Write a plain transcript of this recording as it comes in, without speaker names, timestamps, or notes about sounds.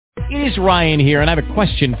It is Ryan here, and I have a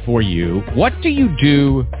question for you. What do you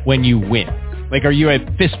do when you win? Like, are you a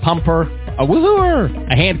fist pumper, a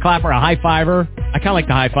woohooer, a hand clapper, a high fiver? I kind of like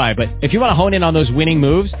the high five, but if you want to hone in on those winning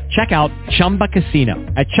moves, check out Chumba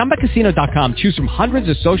Casino. At ChumbaCasino.com, choose from hundreds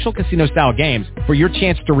of social casino-style games for your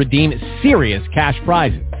chance to redeem serious cash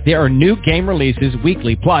prizes. There are new game releases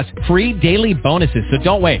weekly, plus free daily bonuses, so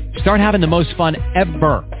don't wait. Start having the most fun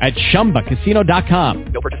ever at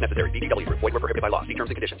ChumbaCasino.com. No purchase necessary. VGW. Void where prohibited by law. See terms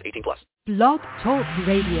and conditions. 18+. Blog Talk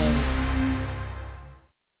Radio.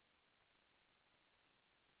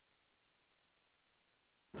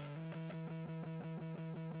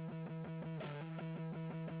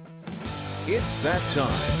 It's that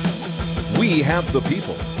time. We have the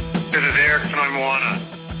people. This is Eric from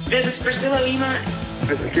Moana. This is Priscilla Lima.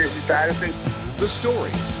 This is Casey Patterson. The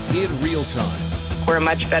stories in real time. We're a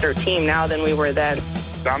much better team now than we were then.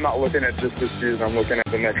 I'm not looking at just this season. I'm looking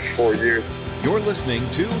at the next 4 years. You're listening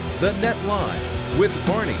to The Net Live with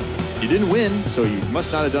Barney. You didn't win, so you must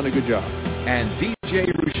not have done a good job. And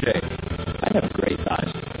DJ Rouchet. I have great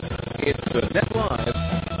thighs. It's The Net Live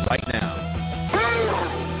right now.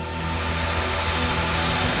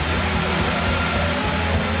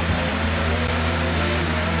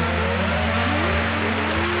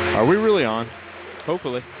 Are we really on?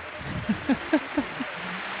 Hopefully.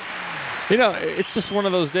 You know, it's just one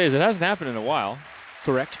of those days. It hasn't happened in a while.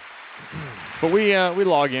 Correct. But we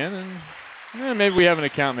log in, and maybe we have an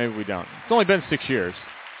account, maybe we don't. It's only been 6 years.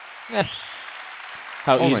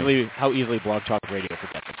 How easily Blog Talk Radio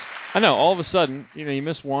forgets us. I know. All of a sudden, you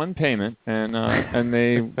miss one payment, and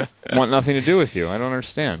they want nothing to do with you. I don't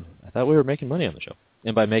understand. I thought we were making money on the show.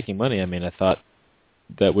 And by making money, I mean I thought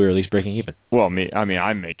that we were at least breaking even. Well,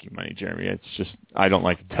 I'm making money, Jeremy. It's just I don't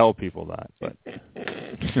like to tell people that, but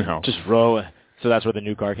just roll. So that's where the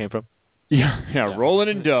new car came from. Yeah. Rolling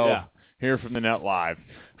in dough here from the Net Live,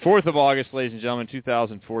 4th of August, ladies and gentlemen,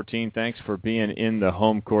 2014. Thanks for being in the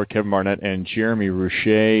home court, Kevin Barnett and Jeremy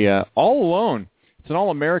Rouchet, all alone. It's an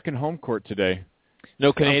all-American home court today.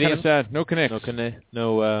 No Canadians. I'm kind of sad. No Canucks.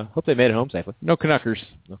 No. Hope they made it home safely. No Canuckers.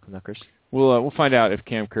 No Canuckers. We'll find out if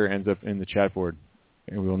Cam Kerr ends up in the chat board.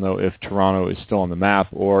 And we'll know if Toronto is still on the map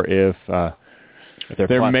or if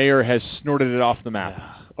their mayor has snorted it off the map.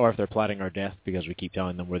 Yeah. Or if they're plotting our death because we keep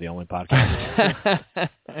telling them we're the only podcast.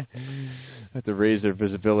 Have to raise their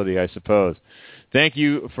visibility, I suppose. Thank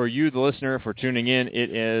you, the listener, for tuning in. It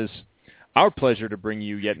is our pleasure to bring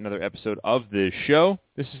you yet another episode of this show.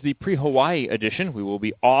 This is the pre-Hawaii edition. We will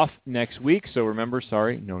be off next week, so remember,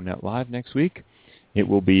 no Net Live next week. It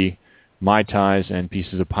will be Mai Tais and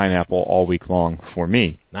pieces of pineapple all week long for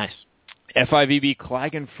me. Nice. FIVB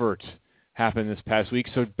Klagenfurt happened this past week,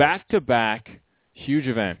 so back-to-back huge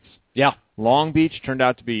events. Yeah. Long Beach turned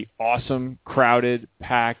out to be awesome, crowded,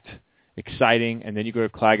 packed, exciting, and then you go to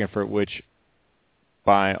Klagenfurt, which,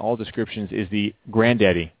 by all descriptions, is the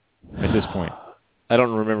granddaddy at this point. I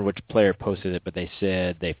don't remember which player posted it, but they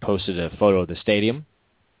said they posted a photo of the stadium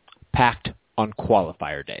packed on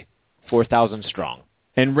qualifier day. 4,000 strong.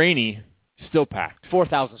 And rainy, still packed.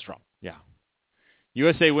 4,000 strong. Yeah.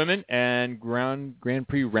 USA Women and Grand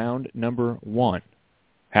Prix round number 1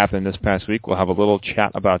 happened this past week. We'll have a little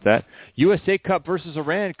chat about that. USA Cup versus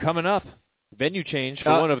Iran coming up. Venue change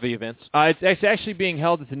for one of the events. It's actually being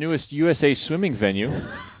held at the newest USA swimming venue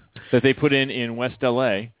that they put in West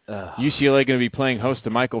L.A. UCLA going to be playing host to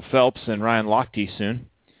Michael Phelps and Ryan Lochte soon.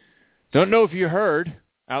 Don't know if you heard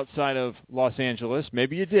outside of Los Angeles.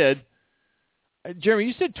 Maybe you did. Jeremy,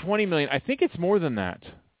 you said 20 million. I think it's more than that.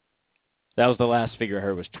 That was the last figure I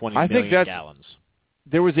heard was 20 million gallons.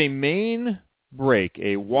 There was a main break,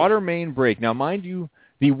 a water main break. Now, mind you,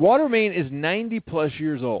 the water main is 90-plus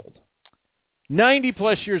years old.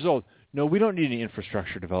 90-plus years old. No, we don't need any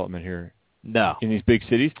infrastructure development here. No. In these big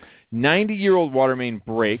cities. 90-year-old water main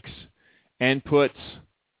breaks and puts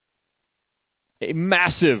a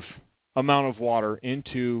massive amount of water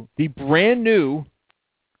into the brand new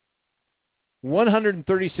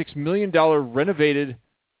 $136 million renovated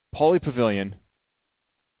Pauley Pavilion,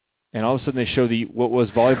 and all of a sudden they show what was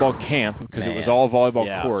volleyball camp, because it was all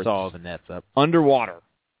volleyball courts. Yeah, saw the nets up. Underwater.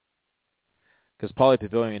 Because Pauley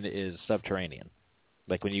Pavilion is subterranean.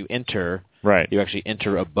 Like when you enter, right, you actually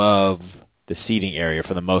enter above the seating area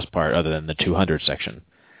for the most part, other than the 200 section.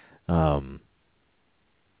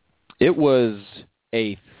 It was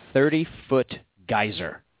a 30-foot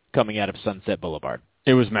geyser coming out of Sunset Boulevard.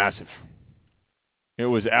 It was massive. It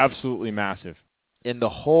was absolutely massive. And the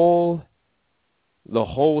hole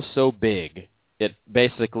so big, it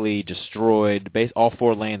basically destroyed all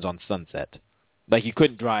 4 lanes on Sunset. Like, you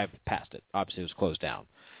couldn't drive past it. Obviously, it was closed down.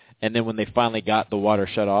 And then when they finally got the water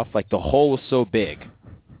shut off, like, the hole was so big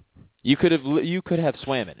You could have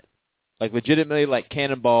swam in it, like legitimately, like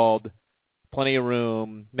cannonballed, plenty of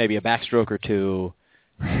room, maybe a backstroke or two.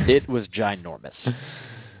 It was ginormous.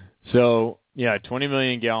 So, yeah, 20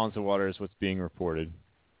 million gallons of water is what's being reported.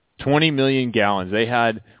 20 million gallons. They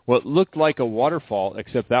had what looked like a waterfall,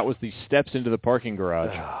 except that was the steps into the parking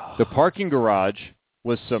garage. The parking garage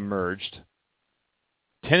was submerged.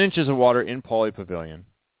 10 inches of water in Pauley Pavilion.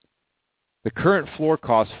 The current floor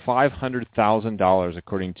costs $500,000,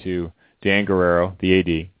 according to Dan Guerrero, the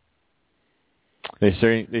AD. They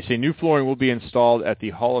say new flooring will be installed at the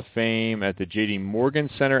Hall of Fame, at the J.D. Morgan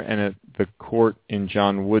Center, and at the court in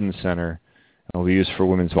John Wooden Center. It will be used for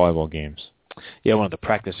women's volleyball games. Yeah, one of the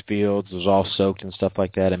practice fields was all soaked and stuff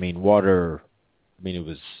like that. I mean, water. I mean,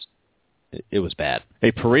 it was bad.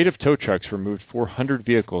 A parade of tow trucks removed 400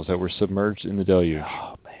 vehicles that were submerged in the deluge.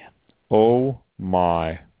 Oh man. Oh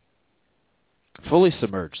my. Fully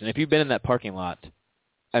submerged. And if you've been in that parking lot,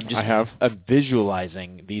 I'm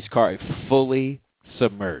visualizing these cars fully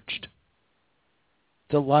submerged.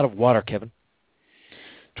 It's a lot of water, Kevin.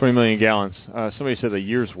 20 million gallons. Somebody said a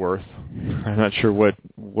year's worth. I'm not sure what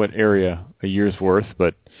area a year's worth,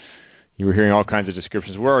 but you were hearing all kinds of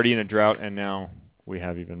descriptions. We're already in a drought, and now we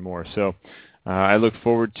have even more. So I look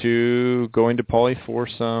forward to going to Pauley for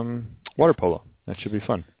some water polo. That should be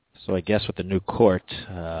fun. So I guess with the new court,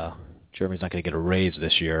 Jeremy's not going to get a raise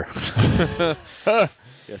this year.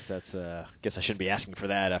 Guess I shouldn't be asking for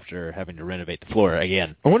that after having to renovate the floor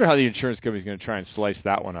again. I wonder how the insurance company's going to try and slice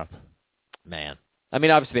that one up. Man, I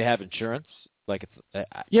mean, obviously they have insurance. Like it's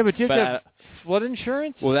yeah, but do you have to have flood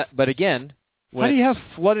insurance? Well, but again, how do you have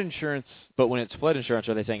flood insurance? But when it's flood insurance,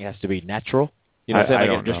 are they saying it has to be natural? You know, I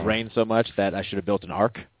don't it just know. rained so much that I should have built an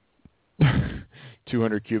ark.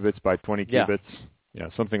 200 cubits by 20 cubits. Yeah,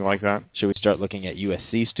 something like that. Should we start looking at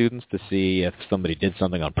USC students to see if somebody did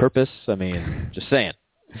something on purpose? I mean, just saying.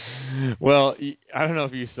 Well, I don't know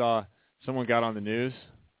if you saw someone got on the news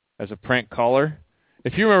as a prank caller.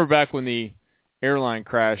 If you remember back when the airline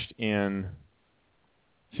crashed in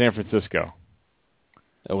San Francisco.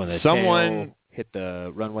 Oh, when the someone hit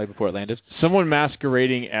the runway before it landed? Someone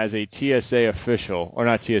masquerading as a TSA official, or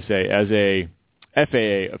not TSA, as a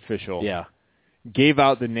FAA official, gave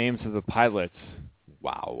out the names of the pilots.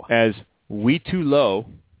 Wow. As We Too Low.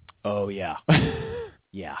 Oh, yeah.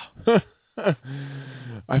 Yeah.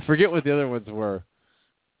 I forget what the other ones were.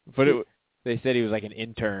 But they said he was like an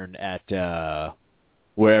intern at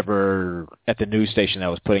wherever, at the news station that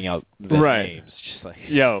was putting out the names. Just like,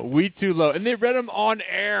 We Too Low. And they read them on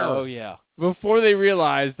air. Oh, yeah. Before they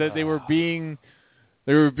realized that they were being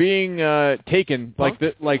taken,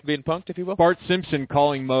 punked? Like being punked, if you will? Bart Simpson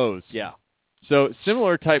calling Moe's. Yeah. So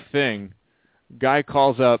similar type thing. Guy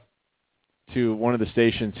calls up to one of the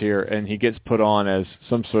stations here, and he gets put on as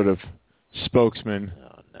some sort of spokesman.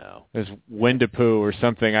 Oh, no. As Wendapoo or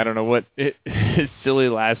something. I don't know what his silly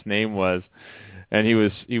last name was. And he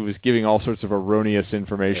was giving all sorts of erroneous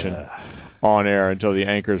information on air until the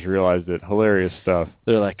anchors realized it. Hilarious stuff.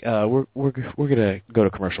 They're like, we're gonna go to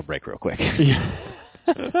commercial break real quick. Yeah,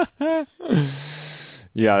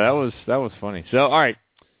 that was funny. So, all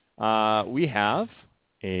right, we have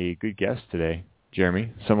a good guest today,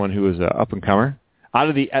 Jeremy. Someone who is an up and comer out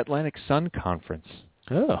of the Atlantic Sun Conference.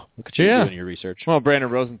 Oh, look at you doing your research. Well,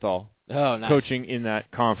 Brandon Rosenthal, nice. coaching in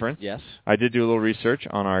that conference. Yes, I did do a little research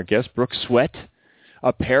on our guest, Brooke Sweat,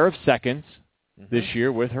 a pair of seconds this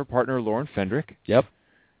year with her partner Lauren Fendrick. Yep.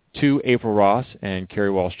 To April Ross and Carrie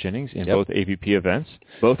Walsh-Jennings in both AVP events.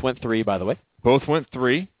 Both went 3, by the way. Both went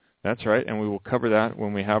 3. That's right, and we will cover that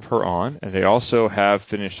when we have her on. And they also have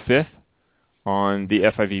finished 5th on the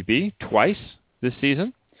FIVB twice this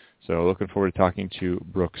season. So looking forward to talking to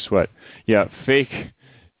Brooke Sweat. Yeah, fake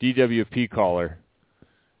DWP caller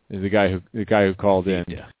is the guy who called in.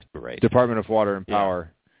 Yeah, great. Department of Water and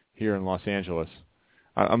Power here in Los Angeles.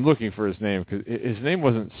 I'm looking for his name because his name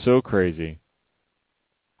wasn't so crazy,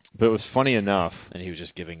 but it was funny enough. And he was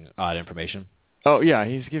just giving odd information. Oh yeah,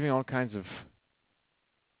 he's giving all kinds of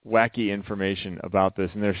wacky information about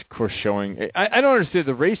this, and they're of course showing. I don't understand.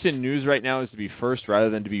 The race in news right now is to be first rather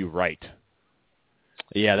than to be right.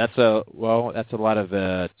 Yeah, that's a lot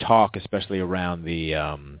of talk, especially around the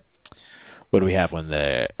what do we have when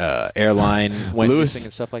the airline went missing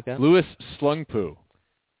and stuff like that. Louis Slungpoo.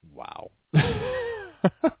 Wow.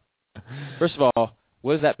 First of all,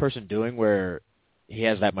 what is that person doing where he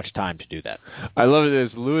has that much time to do that? I love it as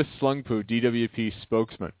Louis Slungpoo, DWP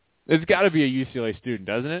spokesman. It's got to be a UCLA student,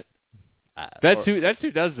 doesn't it? That's who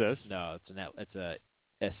does this. No, it's a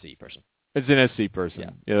SC person. It's an SC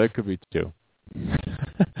person. Yeah, that could be too.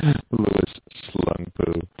 Louis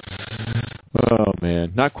Slungpoo. Oh,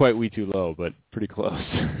 man. Not quite We Too Low, but pretty close.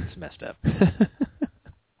 It's messed up.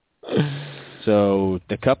 So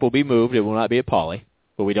the cup will be moved. It will not be at Pauley,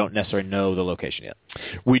 but we don't necessarily know the location yet.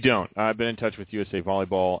 We don't. I've been in touch with USA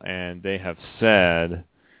Volleyball, and they have said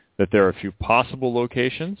that there are a few possible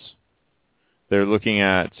locations. They're looking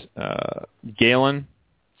at Galen,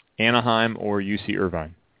 Anaheim, or UC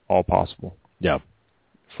Irvine. All possible. Yeah.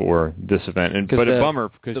 For this event. But a bummer,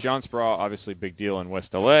 because John Sproul, obviously big deal in West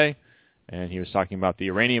L.A., and he was talking about the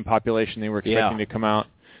Iranian population they were expecting to come out,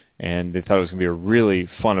 and they thought it was going to be a really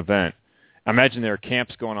fun event. I imagine there are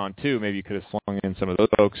camps going on, too. Maybe you could have slung in some of those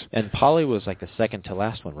folks. And Pauley was like the second to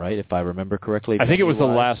last one, right, if I remember correctly? I think it was the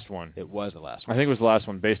last one. It was the last one. I think it was the last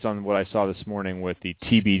one, based on what I saw this morning with the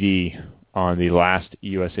TBD on the last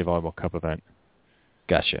USA Volleyball Cup event.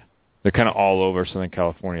 Gotcha. They're kind of all over Southern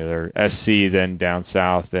California. They're SC, then down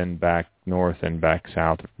south, then back north, and back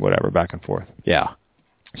south, whatever, back and forth. Yeah.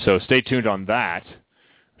 So stay tuned on that.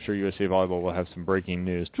 I'm sure USA Volleyball will have some breaking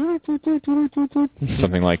news,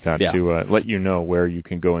 something like that, to let you know where you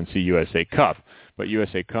can go and see USA Cup. But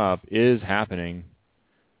USA Cup is happening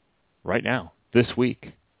right now, this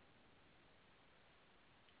week.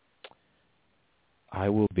 I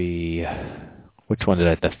will be, which one did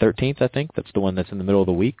I, the 13th, I think? That's the one that's in the middle of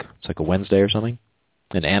the week. It's like a Wednesday or something.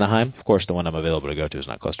 In Anaheim. Of course, the one I'm available to go to is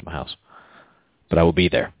not close to my house. But I will be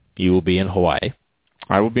there. You will be in Hawaii.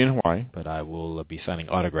 I will be in Hawaii. But I will be signing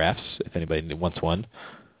autographs if anybody wants one.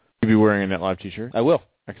 You'll be wearing a Net Live t-shirt? I will.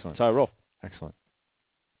 Excellent. That's how I roll. Excellent.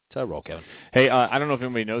 That's how I roll, Kevin. Hey, I don't know if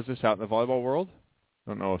anybody knows this out in the volleyball world.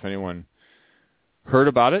 I don't know if anyone heard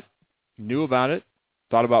about it, knew about it,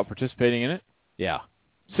 thought about participating in it. Yeah.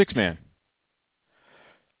 Six-man.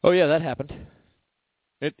 Oh, yeah, that happened.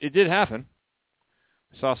 It did happen.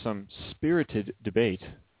 I saw some spirited debate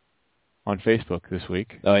on Facebook this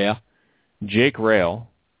week. Oh, yeah? Jake Rail,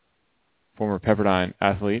 former Pepperdine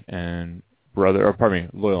athlete and Loyola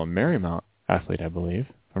Marymount athlete, I believe,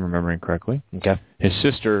 if I'm remembering correctly. Okay. His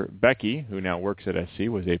sister, Becky, who now works at SC,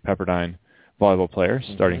 was a Pepperdine volleyball player,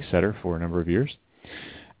 starting setter for a number of years.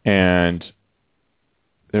 And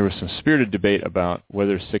there was some spirited debate about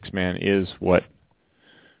whether six-man is what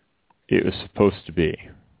it was supposed to be.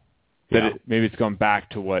 Maybe it's gone back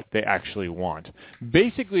to what they actually want.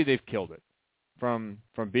 Basically, they've killed it. From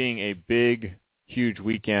being a big, huge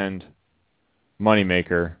weekend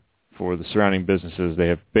moneymaker for the surrounding businesses, they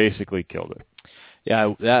have basically killed it.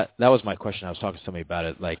 Yeah, that was my question. I was talking to somebody about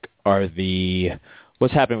it. Like,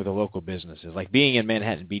 what's happening with the local businesses? Like, being in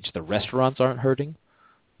Manhattan Beach, the restaurants aren't hurting.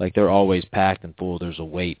 Like, they're always packed and full. There's a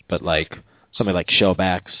wait. But, like, somebody like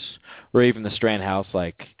Shellbacks or even the Strand House,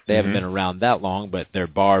 like, they haven't been around that long, but their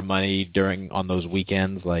bar money on those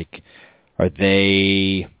weekends, like, are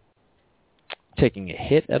they taking a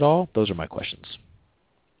hit at all? Those are my questions.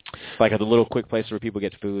 Like, at the little quick places where people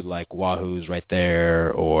get food, like Wahoo's right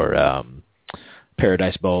there, or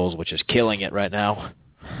Paradise Bowls, which is killing it right now.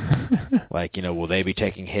 Like, will they be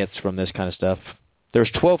taking hits from this kind of stuff?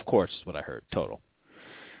 There's 12 courts, is what I heard, total.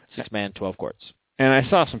 6-man, 12 courts. And I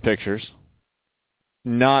saw some pictures.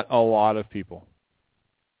 Not a lot of people.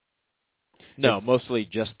 No, mostly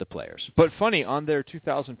just the players. But funny, on their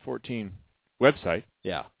 2014 website,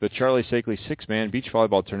 the Charlie Sakeley 6-man beach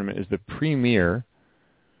volleyball tournament is the premier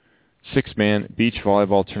 6-man beach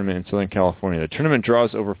volleyball tournament in Southern California. The tournament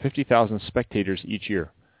draws over 50,000 spectators each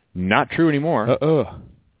year. Not true anymore.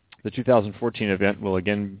 The 2014 event will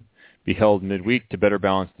again be held midweek to better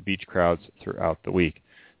balance the beach crowds throughout the week.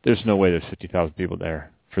 There's no way there's 50,000 people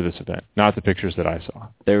there for this event. Not the pictures that I saw.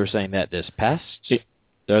 They were saying that this past...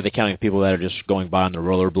 Are they counting people that are just going by on the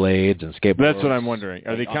rollerblades and skateboards? That's what I'm wondering.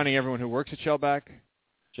 Are they counting everyone who works at Shellback?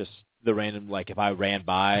 Just the random, like if I ran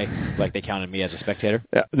by, like they counted me as a spectator?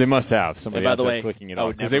 Yeah, they must have. Somebody by the way, clicking it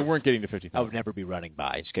off because they weren't getting to 50,000. I would never be running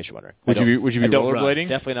by, in case you're wondering. Would you be rollerblading?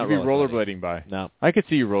 Definitely not rollerblading by. No. I could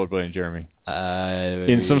see you rollerblading, Jeremy.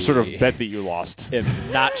 In some sort of bet that you lost.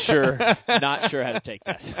 Not sure how to take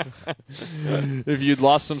that. If you'd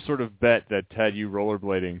lost some sort of bet that had you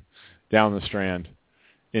rollerblading down the Strand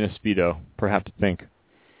in a Speedo, perhaps think.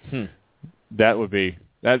 That would be...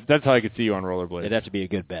 That's how I could see you on rollerblades. It'd have to be a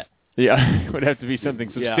good bet. Yeah, it would have to be something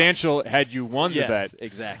substantial had you won the bet.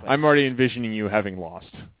 Exactly. I'm already envisioning you having lost.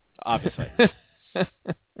 Obviously.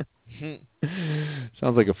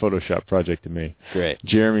 Sounds like a Photoshop project to me. Great.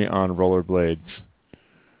 Jeremy on rollerblades.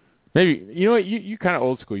 Maybe, you know what, you kind of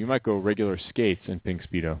old school. You might go regular skates and pink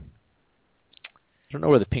Speedo. I don't know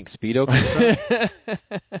where the pink Speedo comes from,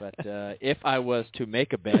 but if I was to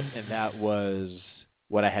make a bet and that was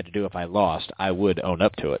what I had to do if I lost, I would own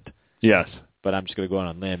up to it. Yes. But I'm just going to go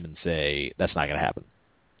on a limb and say that's not going to happen.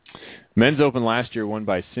 Men's Open last year won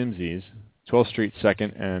by Simsies, 12th Street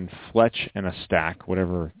second, and Fletch and a stack,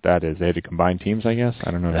 whatever that is. They had to combine teams, I guess.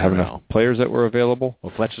 I don't know. They have enough players that were available.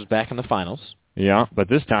 Well, Fletch was back in the finals. Yeah, but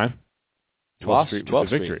this time, 12th Street with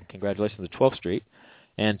the victory. Congratulations to 12th Street.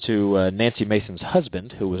 And to Nancy Mason's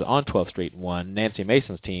husband, who was on 12th Street and won. Nancy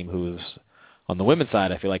Mason's team, who's on the women's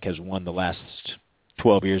side, I feel like has won the last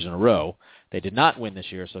 12 years in a row. They did not win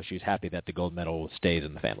this year, so she's happy that the gold medal stays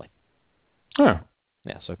in the family. Oh.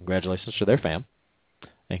 Yeah, so congratulations to their fam.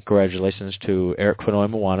 And congratulations to Eric Quinoy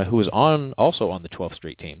Moana, who was also on the 12th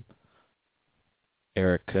Street team.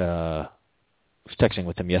 Eric was texting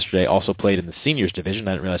with him yesterday, also played in the seniors division.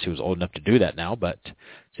 I didn't realize he was old enough to do that now, but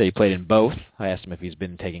said he played in both. I asked him if he's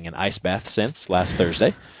been taking an ice bath since last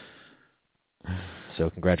Thursday. So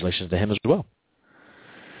congratulations to him as well.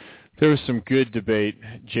 There was some good debate.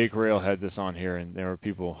 Jake Rail had this on here, and there were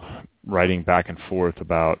people writing back and forth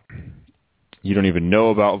about, you don't even know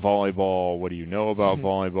about volleyball. What do you know about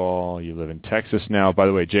volleyball? You live in Texas now. By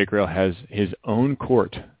the way, Jake Rail has his own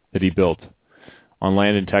court that he built on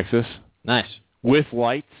land in Texas. Nice. With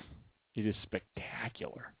lights. It is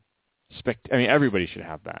spectacular. I mean, everybody should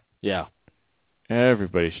have that. Yeah.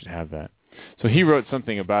 Everybody should have that. So he wrote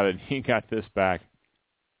something about it, and he got this back.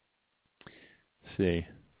 Let's see.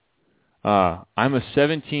 I'm a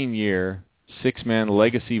 17-year, six-man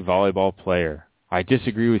legacy volleyball player. I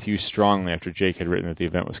disagree with you strongly after Jake had written that the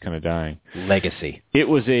event was kind of dying. Legacy. It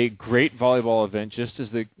was a great volleyball event, just as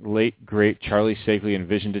the late, great Charlie Sakeley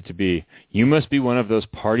envisioned it to be. You must be one of those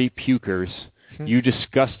party pukers. You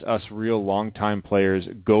disgust us real long-time players.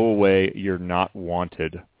 Go away. You're not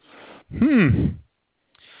wanted. Here's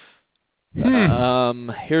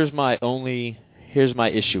my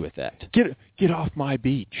issue with that. Get off my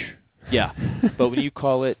beach. Yeah, but when you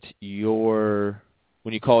call it a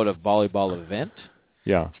volleyball event,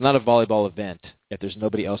 yeah, it's not a volleyball event if there's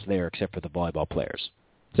nobody else there except for the volleyball players.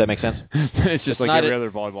 Does that make sense? It's just like every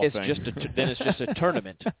other volleyball thing. Then it's just a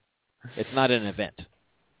tournament. It's not an event.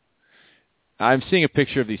 I'm seeing a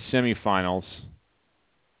picture of the semifinals.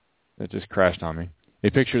 That just crashed on me. A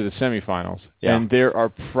picture of the semifinals, and there are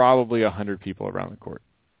probably 100 people around the court.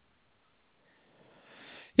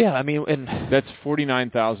 Yeah, I mean, and that's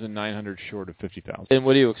 49,900 short of 50,000. And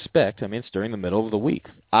what do you expect? I mean, it's during the middle of the week.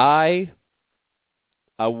 I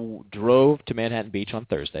drove to Manhattan Beach on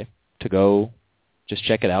Thursday to go just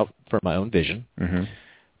check it out for my own vision. Mm-hmm.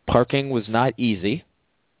 Parking was not easy,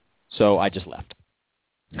 so I just left.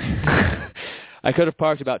 I could have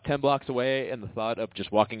parked about 10 blocks away, and the thought of just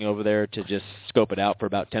walking over there to just scope it out for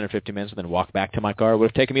about 10 or 15 minutes and then walk back to my car would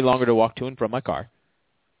have taken me longer to walk to and from my car,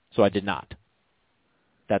 so I did not.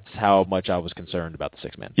 That's how much I was concerned about the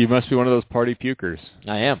six-man. You must be one of those party pukers.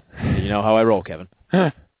 I am. You know how I roll, Kevin.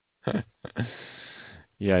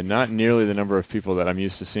 Yeah, not nearly the number of people that I'm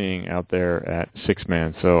used to seeing out there at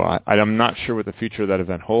six-man. So I'm not sure what the future of that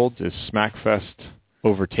event holds. Is SmackFest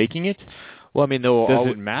overtaking it? Well, I mean, does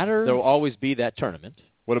it matter? There will always be that tournament.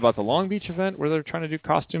 What about the Long Beach event where they're trying to do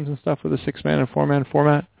costumes and stuff with a six-man and four-man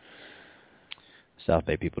format? South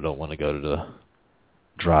Bay people don't want to go to the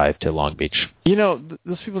drive to Long Beach. You know,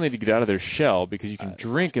 those people need to get out of their shell because you can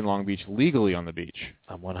drink in Long Beach legally on the beach.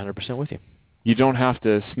 I'm 100% with you. You don't have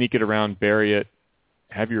to sneak it around, bury it,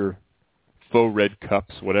 have your faux red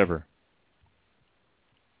cups, whatever.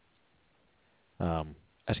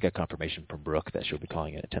 I just got confirmation from Brooke that she'll be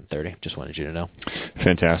calling it at 10:30. Just wanted you to know.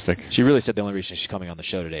 Fantastic. She really said the only reason she's coming on the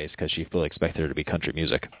show today is because she fully expected there to be country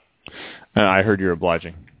music. I heard you're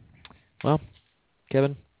obliging. Well,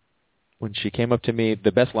 Kevin, when she came up to me,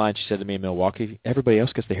 the best line she said to me in Milwaukee, everybody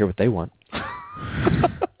else gets to hear what they want.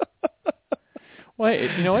 Well,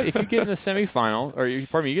 you know what? If you get in the semifinal, you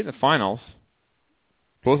get in the finals,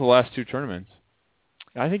 both the last two tournaments,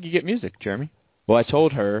 I think you get music, Jeremy. Well, I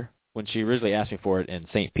told her when she originally asked me for it in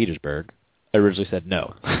St. Petersburg, I originally said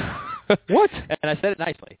no. What? And I said it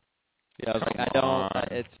nicely. Yeah, I was like, I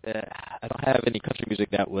don't have any country music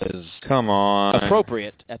that was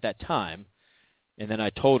appropriate at that time. And then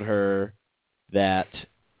I told her that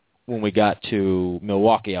when we got to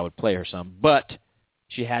Milwaukee, I would play her some, but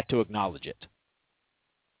she had to acknowledge it.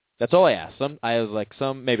 That's all I asked. I was like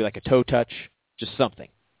maybe like a toe touch, just something.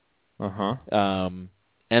 And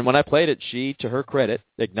when I played it, she, to her credit,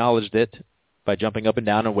 acknowledged it by jumping up and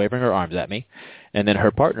down and waving her arms at me. And then her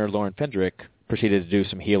partner, Lauren Fendrick, proceeded to do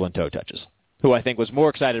some heel and toe touches, who I think was more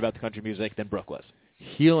excited about the country music than Brooke was.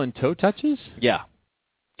 Heel and toe touches? Yeah.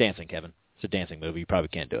 Dancing, Kevin. It's a dancing move. You probably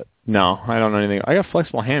can't do it. No, I don't know anything. I got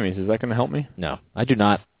flexible hammies. Is that going to help me? No, I do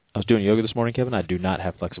not. I was doing yoga this morning, Kevin. I do not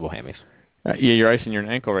have flexible hammies. Yeah, you're icing your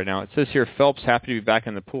ankle right now. It says here, Phelps happy to be back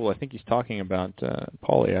in the pool. I think he's talking about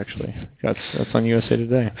Paulie, actually. That's on USA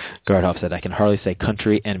Today. Gardhoff said, I can hardly say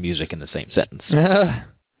country and music in the same sentence.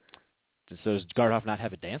 So does Gardhoff not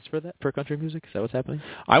have a dance for country music? Is that what's happening?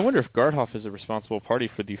 I wonder if Gardhoff is a responsible party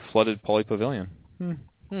for the flooded Paulie Pavilion.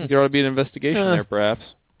 There ought to be an investigation there, perhaps.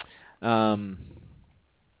 We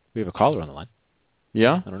have a caller on the line.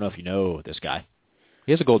 Yeah? I don't know if you know this guy.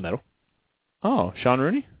 He has a gold medal. Oh, Sean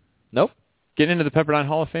Rooney? Nope. Getting into the Pepperdine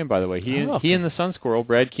Hall of Fame, by the way. He and the Sun Squirrel,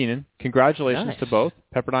 Brad Keenan. Congratulations to both.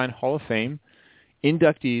 Pepperdine Hall of Fame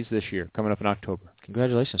inductees this year, coming up in October.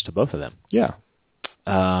 Congratulations to both of them. Yeah.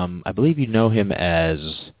 I believe you know him as...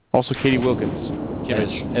 Also Katie Wilkins.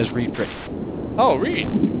 As Reed Pretty. Oh, Reed.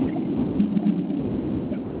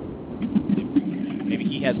 Maybe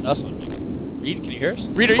he has us on. Reed, can you hear us?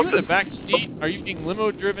 Reed, are you in the back seat? Are you being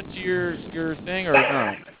limo driven to your thing or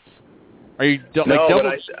no? Are you no, double?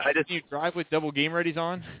 I just, do you drive with double game readies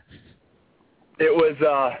on? It was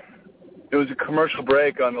a commercial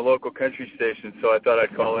break on the local country station, so I thought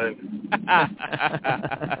I'd call in.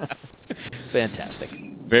 Fantastic.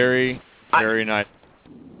 Very, very nice.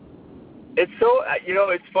 It's so,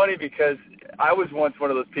 it's funny because I was once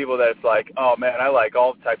one of those people that's like, oh, man, I like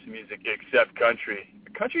all types of music except country.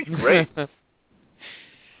 Country's great.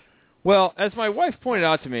 Well, as my wife pointed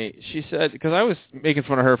out to me, she said, because I was making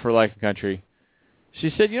fun of her for liking country, she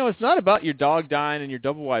said, it's not about your dog dying and your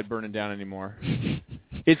double wide burning down anymore.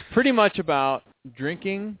 It's pretty much about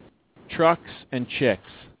drinking, trucks, and chicks.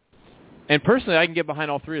 And personally, I can get behind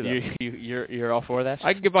all three of those. You're all for that?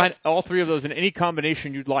 I can get behind all three of those in any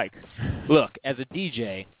combination you'd like. Look, as a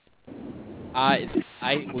DJ, I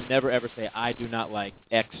will never ever say I do not like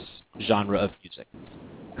X genre of music.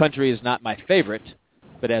 Country is not my favorite,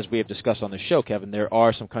 but as we have discussed on the show, Kevin, there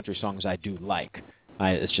are some country songs I do like.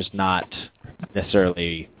 It's just not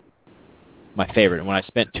necessarily my favorite. And when I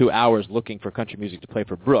spent 2 hours looking for country music to play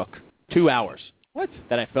for Brooke, 2 hours,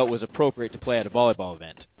 that I felt was appropriate to play at a volleyball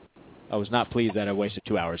event, I was not pleased that I wasted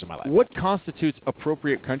 2 hours of my life. What constitutes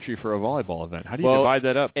appropriate country for a volleyball event? How do you divide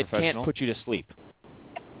that up, It can't put you to sleep.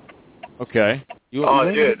 Okay. Dude,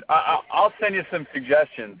 I'll send you some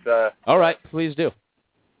suggestions. All right, please do.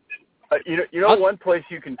 One place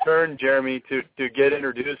you can turn, Jeremy, to get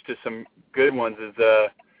introduced to some good ones is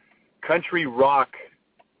country rock.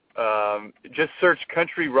 Just search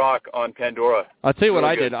country rock on Pandora. I'll tell you what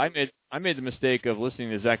I did. I made the mistake of listening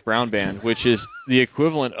to Zach Brown Band, which is the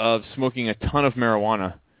equivalent of smoking a ton of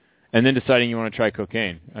marijuana and then deciding you want to try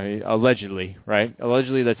cocaine. I mean, allegedly, right?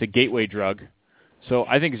 Allegedly, that's a gateway drug. So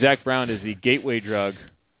I think Zach Brown is the gateway drug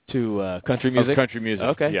to country music. Of country music.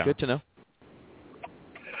 Okay, yeah. Good to know.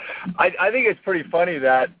 I think it's pretty funny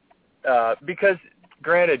that because,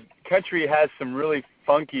 granted, country has some really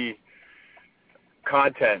funky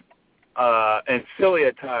content and silly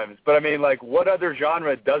at times. But, I mean, like, what other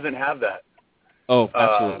genre doesn't have that? Oh,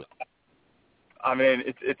 absolutely. I mean,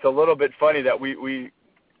 it's a little bit funny that we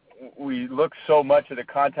look so much at the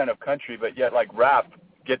content of country, but yet, like, rap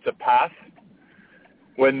gets a pass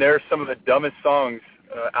when there's some of the dumbest songs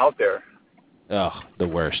out there. Oh, the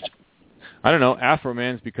worst. I don't know. Afro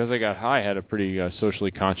Man's Because I Got High had a pretty socially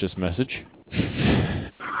conscious message. Kevin.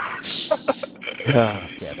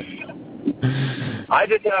 I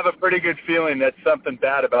just have a pretty good feeling that something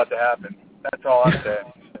bad about to happen. That's all I'm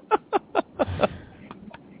saying.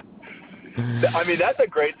 I mean, that's a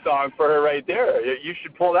great song for her right there. You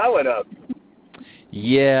should pull that one up.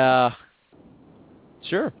 Yeah.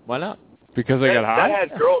 Sure. Why not? Because I Got High? That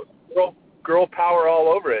has girl power all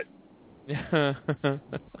over it.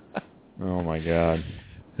 Oh, my God.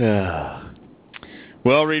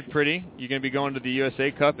 Well, Reed Pretty, you're going to be going to the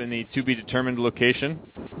USA Cup in the to-be-determined location,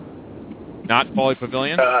 not Paulie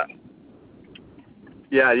Pavilion?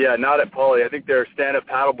 Yeah, not at Paulie. I think they're stand-up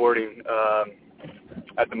paddleboarding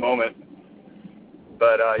at the moment.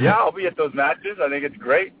 But, yeah, I'll be at those matches. I think it's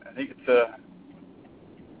great. I think it's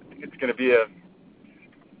going to be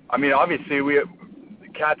I mean, obviously, the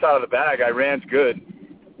cat's out of the bag. Iran's good.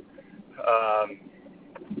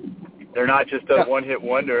 They're not just a one-hit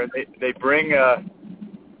wonder. They bring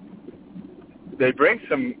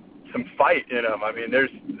some fight in them. I mean,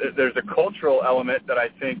 there's a cultural element that I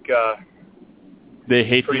think they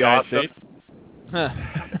hate the United States.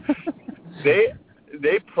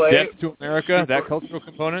 They play Death to America. That cultural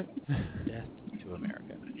component. Death to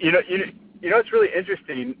America. You know, it's really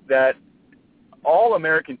interesting that all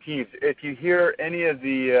American teams, if you hear any of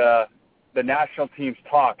the national teams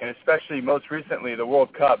talk, and especially most recently the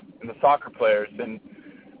World Cup and the soccer players, and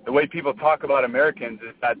the way people talk about Americans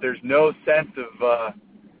is that there's no sense of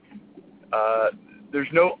there's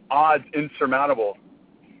no odds insurmountable.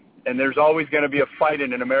 and there's always going to be a fight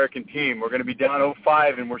in an American team. We're going to be down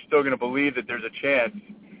 0-5, and we're still going to believe that there's a chance,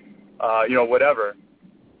 whatever.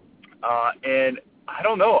 And I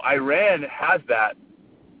don't know. Iran has that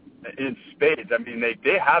in spades. I mean,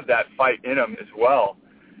 they have that fight in them as well.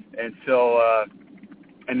 And so,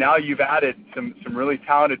 and now you've added some really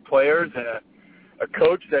talented players and a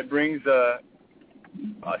coach that brings a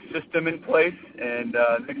system in place. And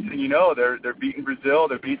next thing you know, they're beating Brazil,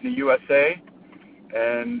 they're beating the USA,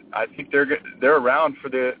 and I think they're around for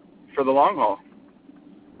the long haul.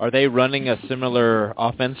 Are they running a similar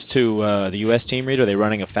offense to the U.S. team, Reed? Are they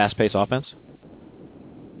running a fast-paced offense?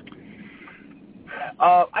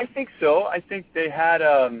 I think so. I think they had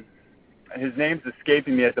his name's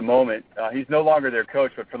escaping me at the moment. He's no longer their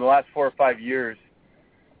coach, but for the last 4 or 5 years,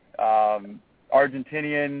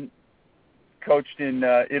 Argentinian, coached in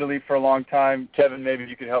Italy for a long time. Kevin, maybe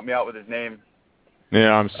you could help me out with his name.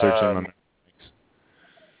 Yeah, I'm searching them.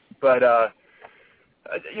 But,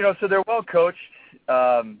 so they're well coached.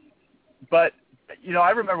 But,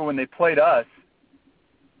 I remember when they played us,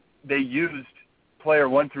 they used player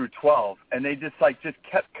 1 through 12, and they just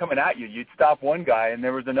kept coming at you. You'd stop one guy, and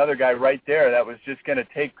there was another guy right there that was just going to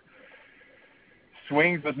take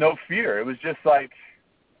swings with no fear. It was just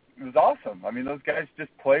it was awesome. I mean, those guys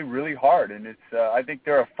just play really hard, and it's. I think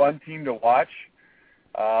they're a fun team to watch.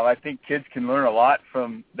 I think kids can learn a lot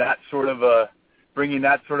from that sort of bringing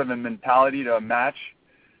that sort of a mentality to a match,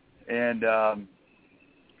 and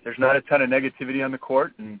there's not a ton of negativity on the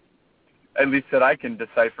court, and at least that I can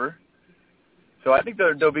decipher. So I think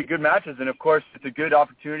there'll be good matches, and of course, it's a good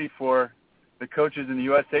opportunity for the coaches in the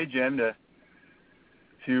USA gym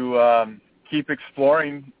to keep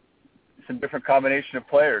exploring some different combination of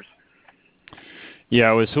players.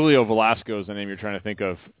 Yeah, it was Julio Velasco is the name you're trying to think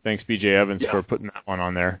of. Thanks, B.J. Evans, for putting that one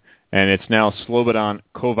on there. And it's now Slobodan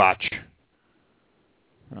Kovac,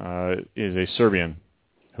 is a Serbian,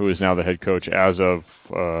 who is now the head coach as of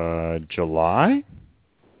July.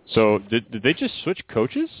 So did they just switch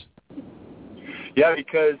coaches? Yeah,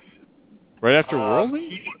 because right after World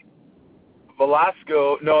League?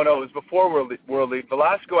 Velasco, no, it was before World League.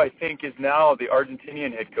 Velasco, I think, is now the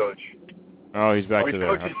Argentinian head coach. Oh, he's back to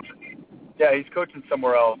there. Yeah, he's coaching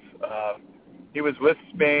somewhere else. He was with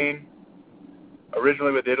Spain,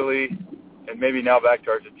 originally with Italy, and maybe now back to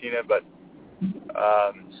Argentina. But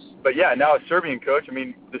yeah, now a Serbian coach. I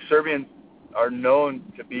mean, the Serbians are known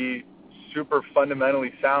to be super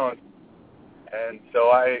fundamentally sound, and so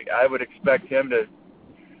I would expect him to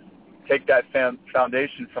take that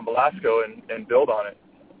foundation from Velasco and build on it.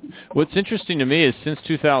 What's interesting to me is since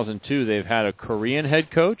 2002, they've had a Korean head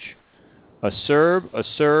coach, a Serb,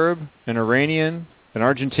 an Iranian, an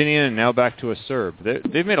Argentinian, and now back to a Serb.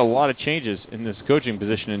 They've made a lot of changes in this coaching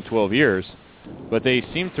position in 12 years, but they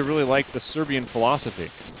seem to really like the Serbian philosophy.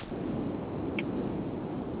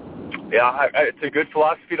 Yeah, it's a good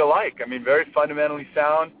philosophy to like. I mean, very fundamentally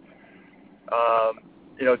sound.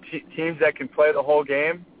 Teams that can play the whole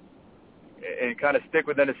game and kind of stick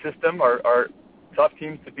within a system are tough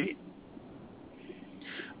teams to beat.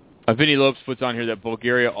 Vinny Lopes puts on here that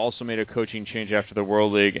Bulgaria also made a coaching change after the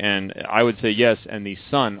World League, and I would say yes, and the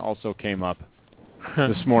Sun also came up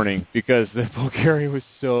this morning because the Bulgaria was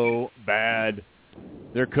so bad.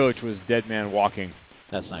 Their coach was dead man walking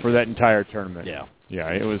for that entire tournament. Yeah,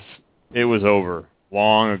 it was over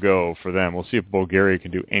long ago for them. We'll see if Bulgaria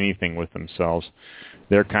can do anything with themselves.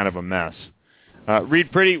 They're kind of a mess.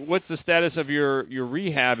 Reed Pretty, what's the status of your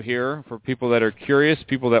rehab here for people that are curious,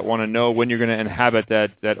 people that want to know when you're going to inhabit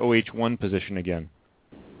that OH1 position again?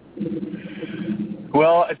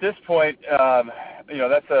 Well, at this point,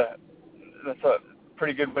 that's a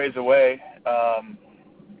pretty good ways away.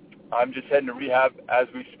 I'm just heading to rehab as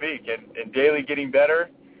we speak, and daily getting better.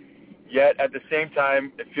 Yet at the same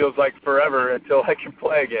time, it feels like forever until I can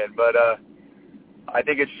play again. But I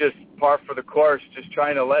think it's just par for the course, just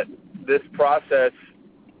trying to let this process,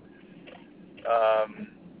 I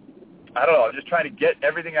don't know, just trying to get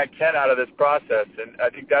everything I can out of this process. And I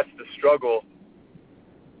think that's the struggle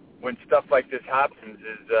when stuff like this happens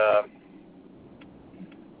is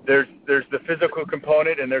there's the physical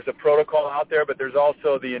component and there's a protocol out there, but there's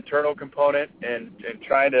also the internal component and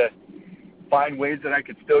trying to find ways that I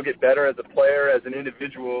could still get better as a player, as an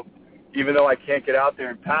individual, even though I can't get out there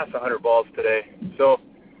and pass 100 balls today. So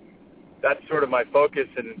that's sort of my focus,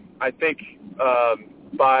 and I think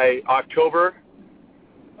by October,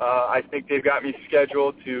 I think they've got me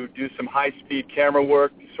scheduled to do some high-speed camera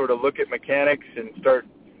work, sort of look at mechanics and start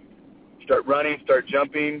running, start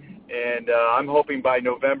jumping, and I'm hoping by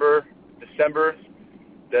November, December,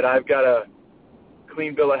 that I've got a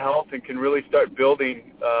clean bill of health and can really start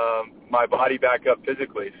building my body back up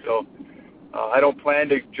physically. So I don't plan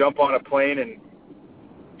to jump on a plane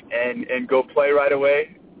and go play right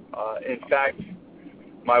away. In fact,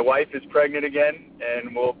 my wife is pregnant again,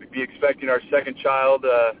 and we'll be expecting our second child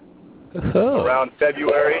around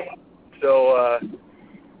February. So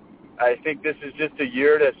I think this is just a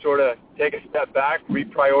year to sort of take a step back,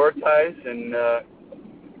 reprioritize, and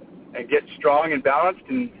get strong and balanced,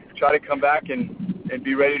 and try to come back and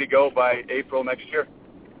be ready to go by April next year.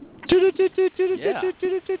 Yeah.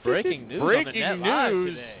 Breaking news on the Net Live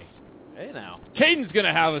today. Hey now. Caden's going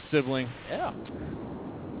to have a sibling. Yeah.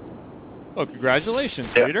 Oh, congratulations,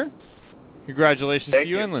 Yeah. Peter. Congratulations Thank to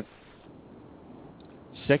you, you. Inland.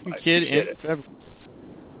 Second kid in appreciate it. February.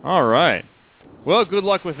 All right. Well, good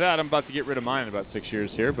luck with that. I'm about to get rid of mine in about 6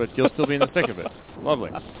 years here, but you'll still be in the thick of it.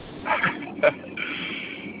 Lovely.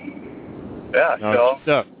 Yeah, No, so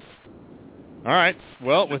stuff. All right.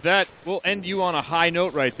 Well, with that, we'll end you on a high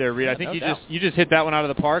note right there, Reed. I think you just hit that one out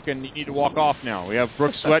of the park, and you need to walk off now. We have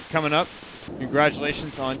Brooke Sweat coming up.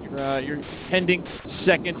 Congratulations on your pending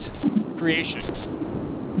second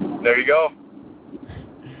creation. there you go.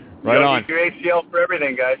 Right you don't on. need your ACL for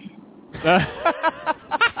everything, guys.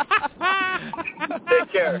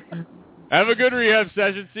 Take care. Have a good rehab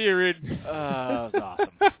session. See you, Reed. That was awesome.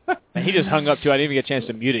 And he just hung up, too. I didn't even get a chance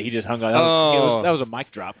to mute it. He just hung up. That was a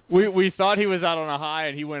mic drop. We thought he was out on a high,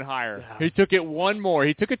 and he went higher. Yeah. He took it one more.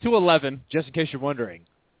 He took it to 11. Just in case you're wondering,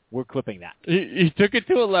 we're clipping that. He took it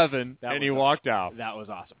to 11, and he walked out. That was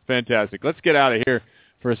awesome. Fantastic. Let's get out of here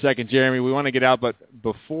for a second, Jeremy. We want to get out, but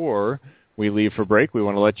before we leave for break, we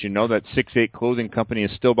want to let you know that 6'8 Clothing Company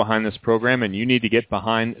is still behind this program, and you need to get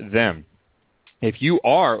behind them. If you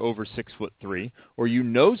are over 6'3", or you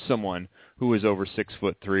know someone who is over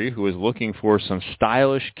 6'3", who is looking for some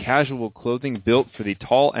stylish, casual clothing built for the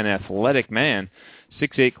tall and athletic man,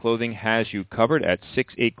 6'8 Clothing has you covered at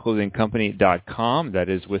 68clothingcompany.com. That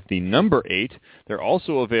is with the number 8. They're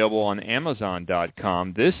also available on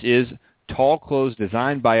Amazon.com. This is tall clothes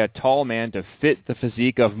designed by a tall man to fit the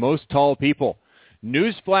physique of most tall people.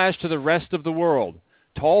 Newsflash to the rest of the world.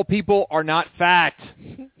 Tall people are not fat.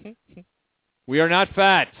 We are not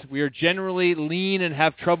fat. We are generally lean and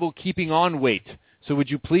have trouble keeping on weight. So would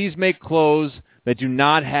you please make clothes that do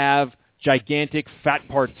not have gigantic fat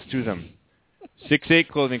parts to them? 6'8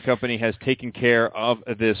 Clothing Company has taken care of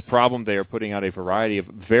this problem. They are putting out a variety of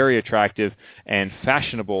very attractive and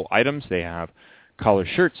fashionable items. They have collar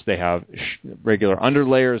shirts. They have regular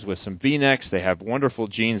underlayers with some V-necks. They have wonderful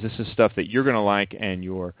jeans. This is stuff that you're going to like, and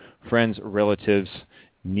your friends, relatives,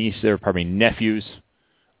 nephews,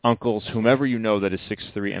 uncles, whomever you know that is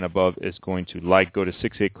 6'3 and above is going to like. Go to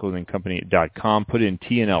 68clothingcompany.com, put in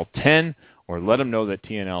TNL10, or let them know that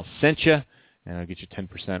TNL sent you, and I'll get you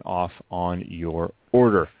 10% off on your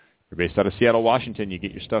order. You're based out of Seattle, Washington. You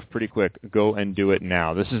get your stuff pretty quick. Go and do it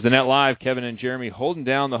now. This is the Net Live. Kevin and Jeremy holding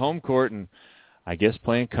down the home court, and I guess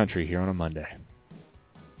playing country here on a Monday.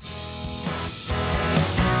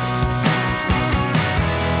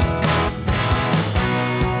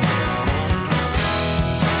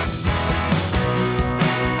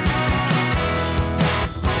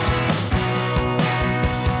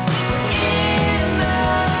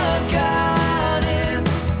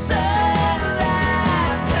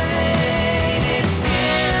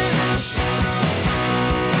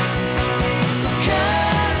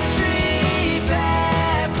 Country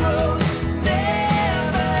back roads.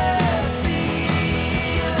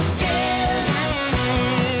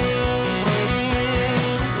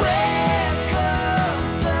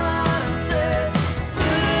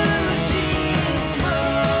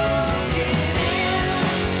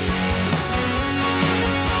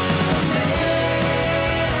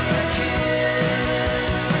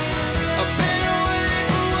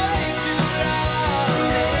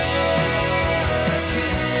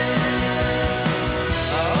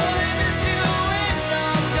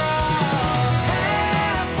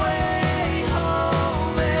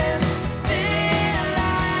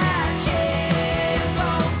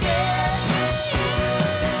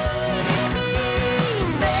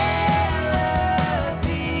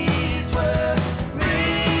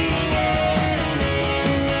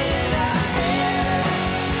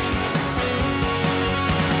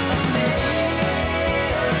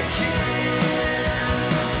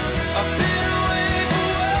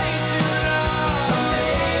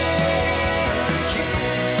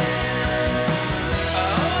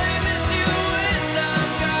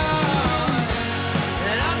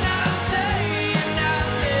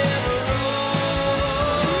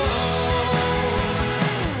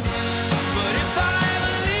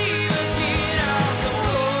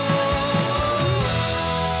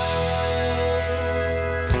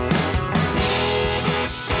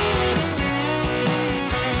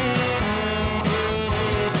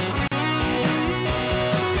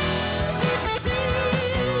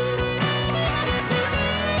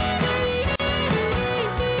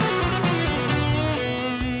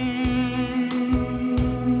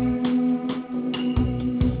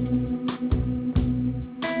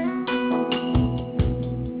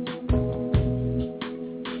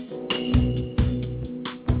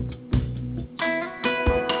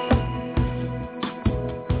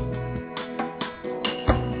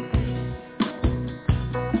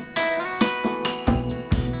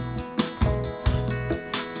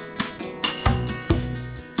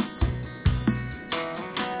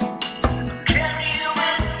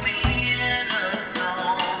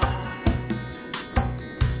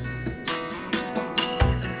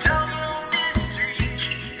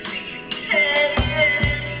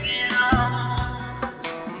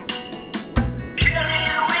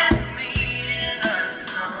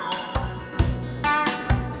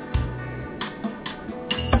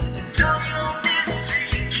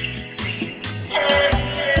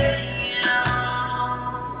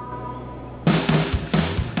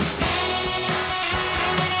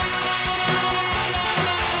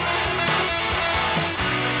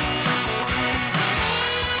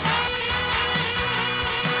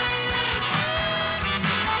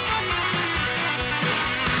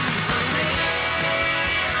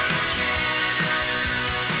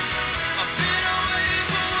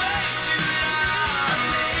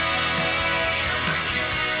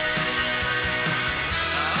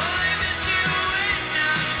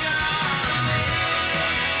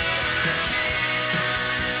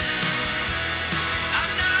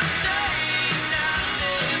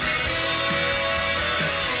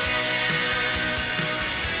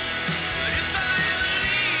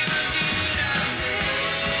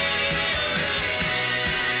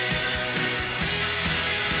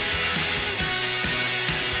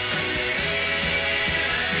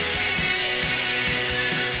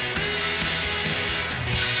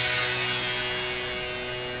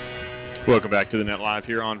 Welcome back to the Net Live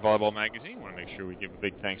here on Volleyball Magazine. I want to make sure we give a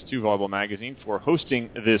big thanks to Volleyball Magazine for hosting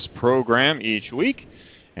this program each week.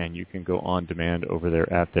 And you can go on demand over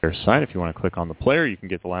there at their site. If you want to click on the player, you can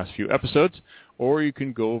get the last few episodes. Or you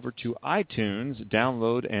can go over to iTunes,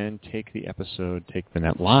 download, and take the episode, take the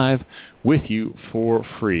Net Live with you for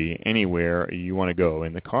free anywhere you want to go.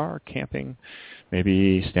 In the car, camping,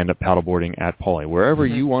 maybe stand-up paddleboarding at Pauley. Wherever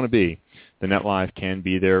you want to be, the Net Live can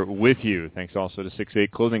be there with you. Thanks also to 6'8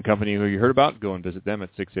 Clothing Company, who you heard about. Go and visit them at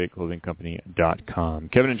 68clothingcompany.com.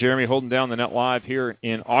 Kevin and Jeremy holding down the Net Live here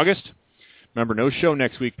in August. Remember, no show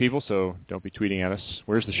next week, people, so don't be tweeting at us.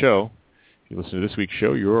 Where's the show? If you listen to this week's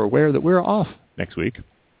show, you're aware that we're off next week.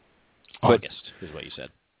 August is what you said.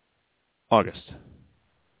 August.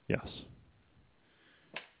 Yes.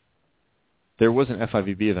 There was an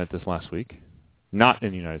FIVB event this last week, not in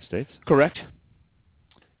the United States. Correct.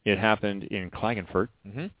 It happened in Klagenfurt.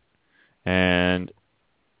 And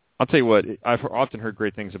I'll tell you what, I've often heard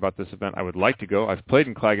great things about this event. I would like to go. I've played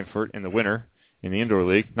in Klagenfurt in the winter in the indoor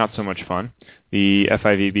league. Not so much fun. The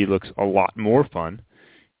FIVB looks a lot more fun.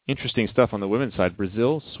 Interesting stuff on the women's side.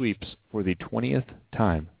 Brazil sweeps for the 20th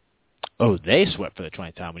time. Oh, they swept for the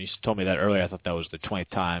 20th time. When you told me that earlier, I thought that was the 20th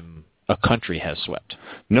time a country has swept.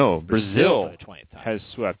 No, Brazil for the 20th time. has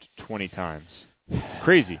swept 20 times.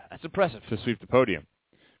 Crazy. That's impressive. To sweep the podium.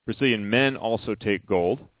 Brazilian men also take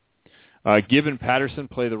gold. Gibb and Patterson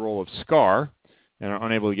play the role of Scar and are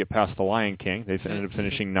unable to get past the Lion King. They've ended up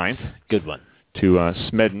finishing 9th. Good one. To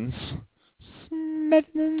Smedens.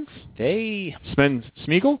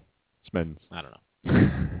 Smeagol? Smedens. I don't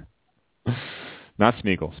know. Not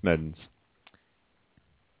Smeagol, Smedens.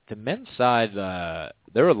 The men's side,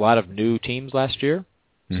 there were a lot of new teams last year,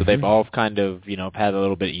 so they've all kind of, had a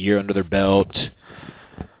little bit of year under their belt.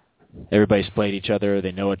 Everybody's played each other.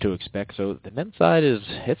 They know what to expect. So the men's side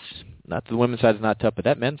it's not the women's side is not tough, but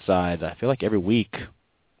that men's side, I feel like every week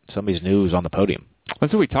somebody's new is on the podium.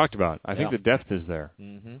 That's what we talked about. I think the depth is there.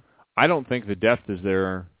 I don't think the depth is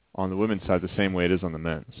there on the women's side the same way it is on the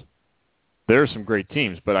men's. There are some great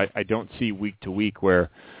teams, but I don't see week to week where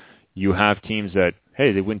you have teams that,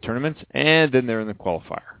 hey, they win tournaments, and then they're in the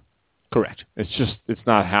qualifier. Correct. It's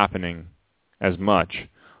not happening as much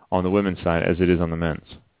on the women's side as it is on the men's.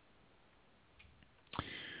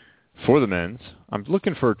 For the men's, I'm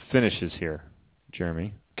looking for finishes here,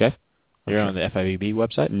 Jeremy. Okay. You're on the FIVB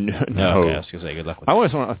website? No. Okay, I was going to say good luck with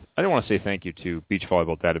that. I don't want to say thank you to Beach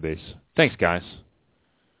Volleyball Database. Thanks, guys.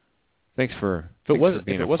 Thanks for being a part.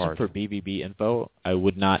 If it wasn't for BVB info, I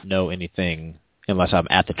would not know anything unless I'm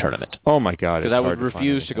at the tournament. Oh, my God. Because I would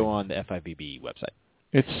refuse to go on the FIVB website.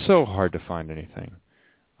 It's so hard to find anything.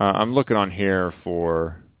 I'm looking on here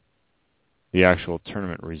for the actual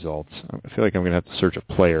tournament results. I feel like I'm going to have to search a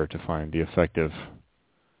player to find the effective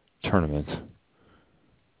tournament.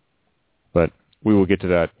 But we will get to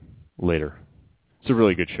that later. It's a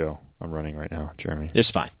really good show I'm running right now, Jeremy.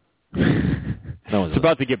 It's fine. It's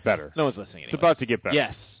about to get better. No one's listening anyway. It's about to get better.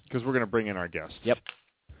 Yes. Because we're going to bring in our guests. Yep.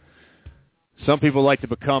 Some people like to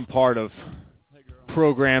become part of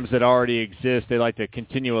programs that already exist. They like to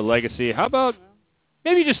continue a legacy. How about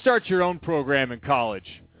maybe just start your own program in college?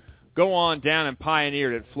 Go on down and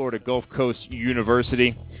pioneer it at Florida Gulf Coast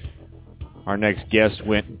University. Our next guest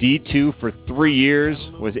went D2 for 3 years,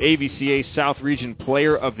 was AVCA South Region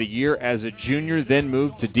Player of the Year as a junior, then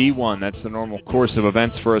moved to D1. That's the normal course of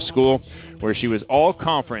events for a school, where she was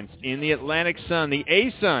all-conference in the Atlantic Sun, the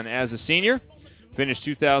A-Sun, as a senior. Finished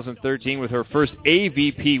 2013 with her first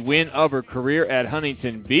AVP win of her career at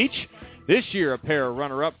Huntington Beach. This year, a pair of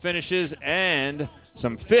runner-up finishes and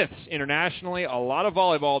some fifths internationally. A lot of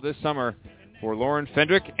volleyball this summer for Lauren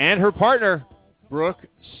Fendrick and her partner, Brooke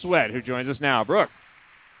Sweat, who joins us now. Brooke.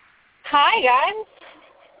 Hi, guys.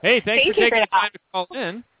 Hey, thanks for taking the time to call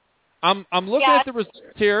in. I'm looking at the results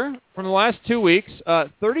here from the last 2 weeks.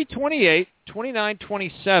 30-28,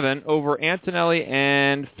 29-27 over Antonelli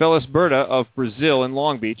and Felisberta of Brazil in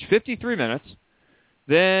Long Beach, 53 minutes.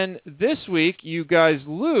 Then this week, you guys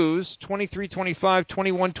lose 23-25,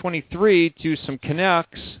 21-23 to some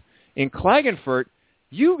Canucks in Klagenfurt.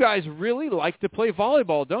 You guys really like to play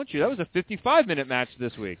volleyball, don't you? That was a 55-minute match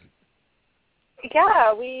this week.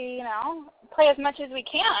 Yeah, we, play as much as we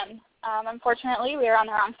can. Unfortunately, we were on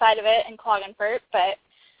the wrong side of it in Klagenfurt, but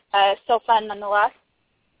still fun nonetheless.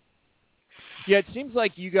 Yeah, it seems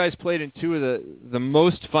like you guys played in two of the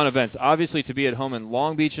most fun events. Obviously, to be at home in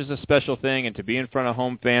Long Beach is a special thing, and to be in front of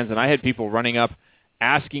home fans. And I had people running up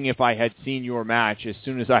asking if I had seen your match as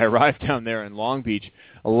soon as I arrived down there in Long Beach.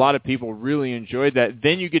 A lot of people really enjoyed that.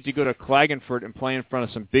 Then you get to go to Klagenfurt and play in front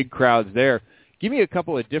of some big crowds there. Give me a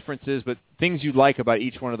couple of differences, but things you like about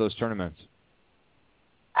each one of those tournaments.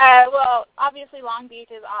 Well, obviously Long Beach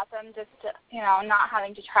is awesome, just not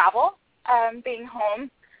having to travel, being home.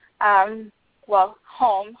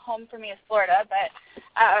 Home for me is Florida, but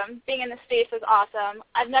being in the States was awesome.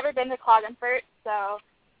 I've never been to Klagenfurt, so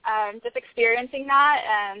just experiencing that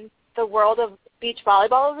and the world of beach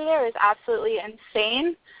volleyball over there is absolutely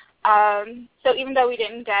insane. So even though we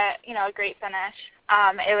didn't get, a great finish,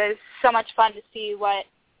 it was so much fun to see what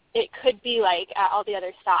it could be like at all the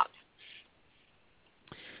other stops.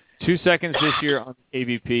 2 seconds this year on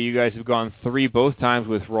AVP. You guys have gone 3 both times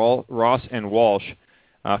with Ross and Walsh.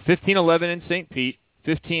 15-11 in St. Pete,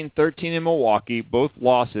 15-13 in Milwaukee, both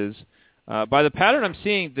losses. By the pattern I'm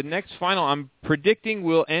seeing, the next final I'm predicting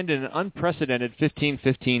will end in an unprecedented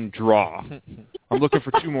 15-15 draw. I'm looking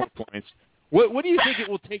for 2 more points. What do you think it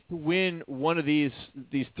will take to win one of these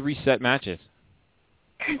 3-set matches?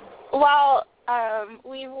 Well,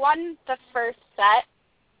 we won the first set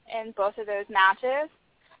in both of those matches,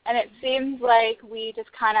 and it seems like we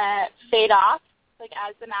just kind of fade off. Like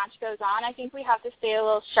as the match goes on, I think we have to stay a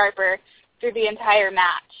little sharper through the entire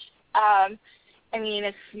match.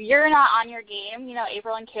 If you're not on your game,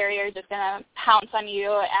 April and Carrie are just going to pounce on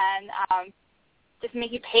you and just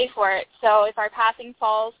make you pay for it. So if our passing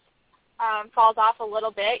falls off a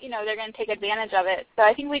little bit, they're going to take advantage of it. So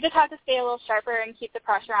I think we just have to stay a little sharper and keep the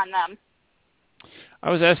pressure on them.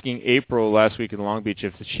 I was asking April last week in Long Beach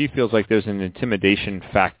if she feels like there's an intimidation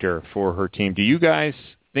factor for her team. Do you guys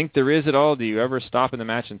think there is at all? Do you ever stop in the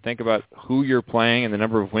match and think about who you're playing and the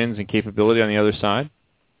number of wins and capability on the other side?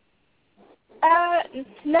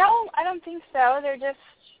 No, I don't think so. They're just,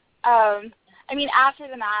 after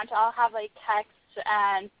the match, I'll have texts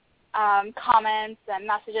and comments and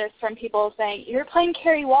messages from people saying, "You're playing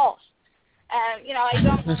Carrie Walsh." And, I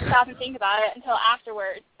don't really stop and think about it until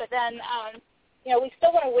afterwards. But then, we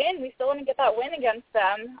still want to win. We still want to get that win against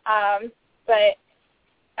them. But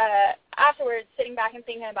afterwards, sitting back and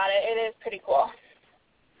thinking about it, it is pretty cool.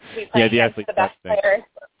 We play against the best player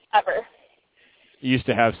ever. You used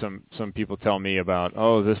to have some people tell me about,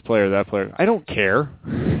 this player, that player. I don't care.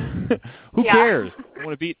 Who cares? I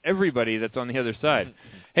want to beat everybody that's on the other side.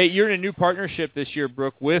 Hey, you're in a new partnership this year,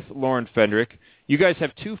 Brooke, with Lauren Fendrick. You guys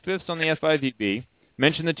have 2 5ths on the FIVB.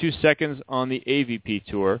 Mentioned the 2 seconds on the AVP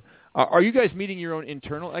tour. Are you guys meeting your own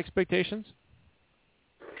internal expectations?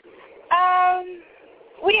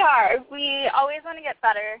 We are. We always want to get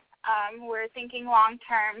better. We're thinking long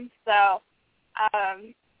term, so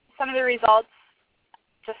some of the results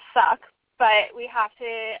just suck, but we have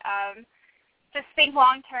to just think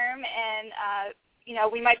long term, and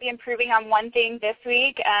we might be improving on one thing this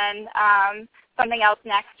week and something else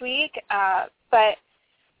next week, but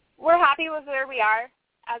we're happy with where we are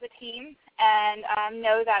as a team and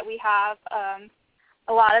know that we have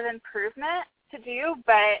a lot of improvement to do,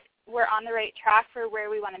 but we're on the right track for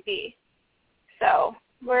where we want to be. So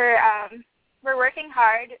we're working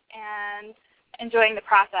hard and enjoying the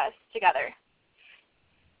process together.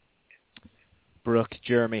 Brooke,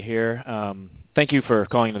 Jeremy here. Thank you for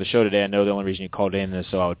calling into the show today. I know the only reason you called in is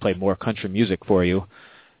so I would play more country music for you.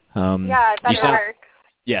 Yeah, it better work.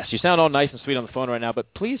 Yes, you sound all nice and sweet on the phone right now,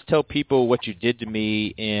 but please tell people what you did to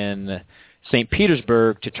me in St.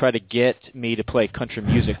 Petersburg to try to get me to play country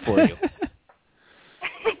music for you.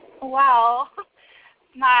 Well,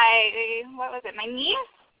 my niece?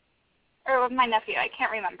 Or my nephew? I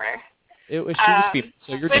can't remember. She was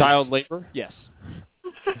so your child labor? Yes.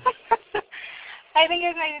 I think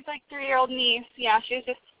it was my 3-year-old niece. Yeah, she was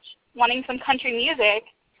just wanting some country music.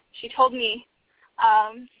 She told me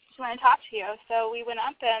she wanted to talk to you. So we went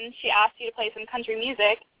up and she asked you to play some country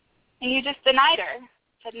music, and you just denied her.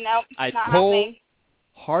 Said, nope, not happening.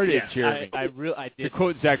 Cold-hearted, Jeremy. I did. To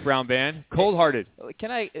quote Zach Brown Band, cold-hearted. Let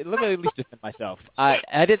me at least defend myself.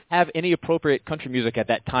 I didn't have any appropriate country music at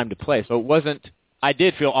that time to play, so it wasn't. I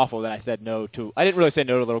did feel awful that I said no to. I didn't really say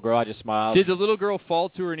no to the little girl. I just smiled. Did the little girl fall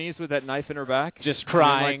to her knees with that knife in her back? Just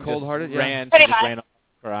crying, cold-hearted. Ran off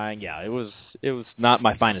crying. Yeah, it was not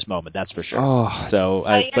my finest moment. That's for sure. Oh, so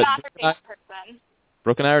you're not the same person.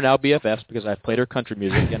 Brooke and I are now BFFs because I've played her country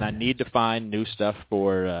music, and I need to find new stuff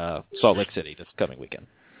for Salt Lake City this coming weekend.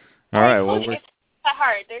 All right. Well, it's not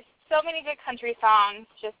hard. There's so many good country songs.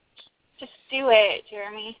 Just do it,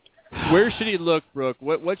 Jeremy. Where should he look, Brooke?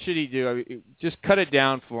 What should he do? I mean, just cut it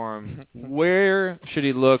down for him. Where should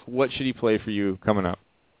he look? What should he play for you coming up?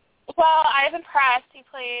 Well, I was impressed. He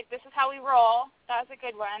played This Is How We Roll. That was a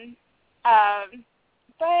good one.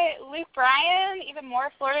 But Luke Bryan, even more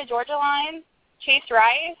Florida Georgia Line, Chase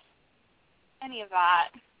Rice, any of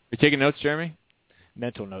that. You taking notes, Jeremy?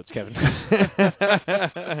 Mental notes, Kevin.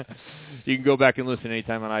 You can go back and listen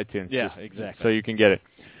anytime on iTunes. Yeah, exactly. So you can get it.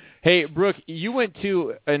 Hey, Brooke, you went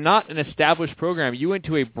to not an established program. You went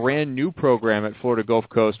to a brand new program at Florida Gulf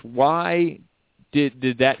Coast. Why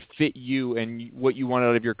did that fit you and what you wanted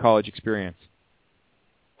out of your college experience?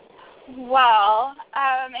 Well,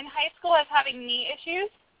 in high school I was having knee issues,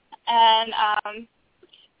 and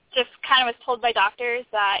just kind of was told by doctors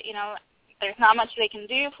that, there's not much they can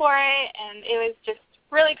do for it, and it was just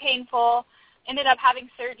really painful. Ended up having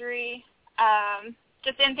surgery.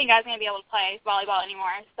 Just didn't think I was going to be able to play volleyball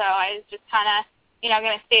anymore, so I was just kind of,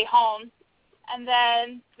 going to stay home. And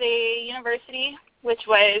then the university, which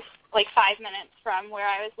was like 5 minutes from where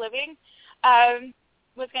I was living,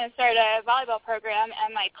 was going to start a volleyball program, and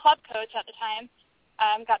my club coach at the time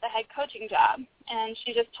got the head coaching job. And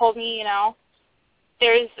she just told me,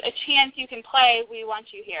 there's a chance you can play. We want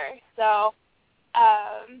you here. So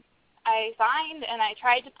I signed, and I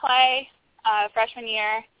tried to play freshman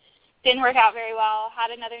year. Didn't work out very well. Had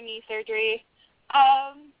another knee surgery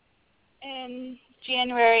in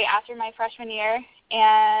January after my freshman year.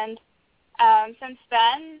 And since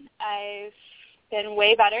then, I've been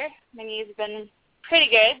way better. My knees have been pretty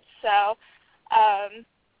good. So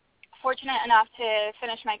fortunate enough to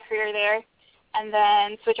finish my career there and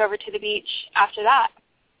then switch over to the beach after that.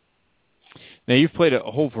 Now, you've played a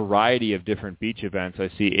whole variety of different beach events. I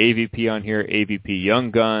see AVP on here, AVP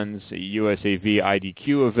Young Guns, USAV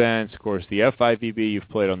IDQ events, of course, the FIVB. You've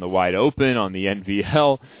played on the Wide Open, on the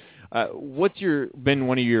NVL. What's been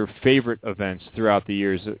one of your favorite events throughout the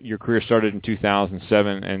years? Your career started in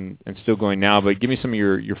 2007 and still going now, but give me some of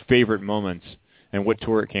your favorite moments and what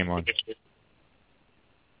tour it came on.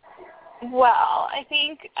 Well, I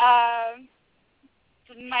think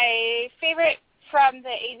my favorite from the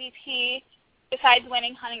AVP, besides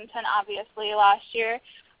winning Huntington, obviously, last year,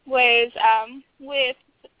 was with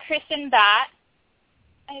Kristen Batt.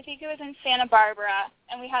 I think it was in Santa Barbara,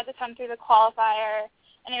 and we had to come through the qualifier,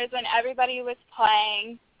 and it was when everybody was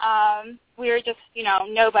playing. We were just,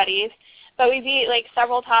 nobodies. But we beat,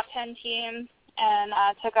 several top 10 teams and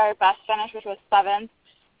took our best finish, which was 7th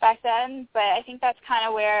back then. But I think that's kind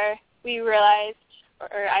of where we realized,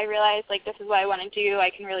 or I realized, this is what I want to do. I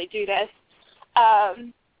can really do this.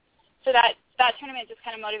 So that tournament just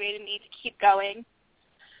kind of motivated me to keep going.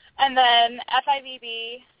 And then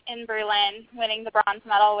FIVB in Berlin, winning the bronze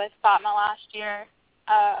medal with Fatma last year.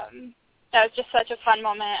 That was just such a fun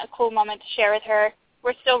moment, a cool moment to share with her.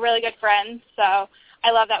 We're still really good friends, so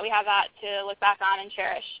I love that we have that to look back on and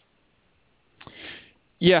cherish.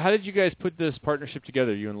 Yeah, how did you guys put this partnership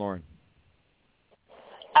together, you and Lauren?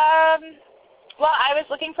 Well, I was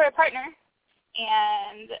looking for a partner,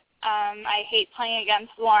 and I hate playing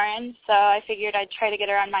against Lauren, so I figured I'd try to get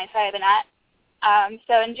her on my side of the net.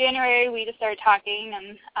 So in January, we just started talking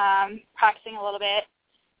and practicing a little bit,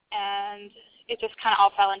 and it just kind of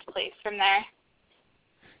all fell into place from there.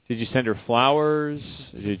 Did you send her flowers?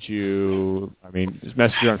 Did you,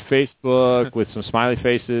 message her on Facebook with some smiley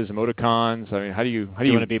faces, emoticons? How do you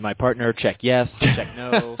want to be my partner? Check yes, check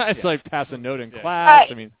no. It's like pass a note in class.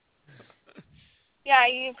 Yeah,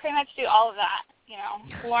 you pretty much do all of that.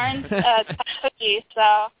 Lauren's a cookie,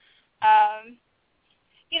 so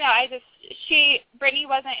Brittany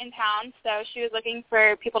wasn't in town, so she was looking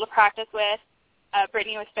for people to practice with.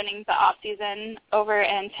 Brittany was spending the off season over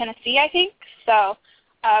in Tennessee, I think. So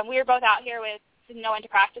we were both out here with no one to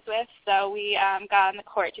practice with, so we got on the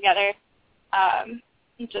court together.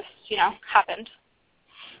 It just, happened.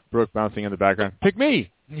 Brooke bouncing in the background. Pick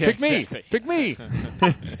me! Yeah, Pick me! exactly. Pick me!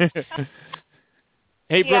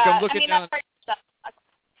 Hey, Brooke, I'm looking down.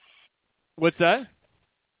 What's that?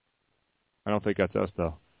 I don't think that's us,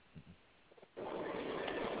 though.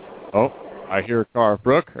 Oh, I hear a car.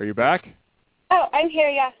 Brooke, are you back? Oh, I'm here,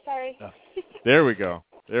 yeah, sorry. Oh. There we go.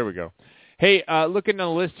 Hey, looking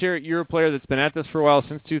on the list here, you're a player that's been at this for a while,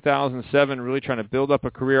 since 2007, really trying to build up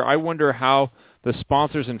a career. I wonder how the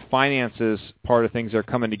sponsors and finances part of things are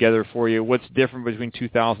coming together for you. What's different between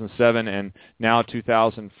 2007 and now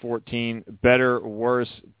 2014? Better, worse,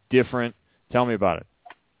 different? Tell me about it.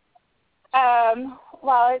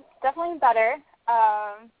 Well, it's definitely better,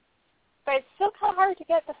 but it's still kind of hard to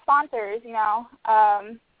get the sponsors,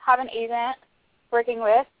 have an agent working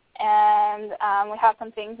with, and we have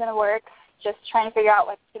some things in the works, just trying to figure out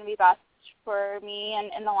what's going to be best for me and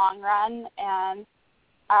in the long run. And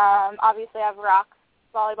obviously I have Rock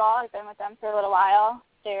Volleyball. I've been with them for a little while.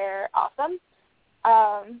 They're awesome.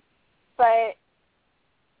 But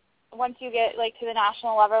once you get to the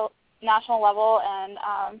national level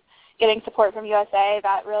and getting support from USA,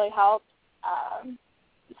 that really helps.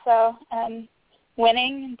 And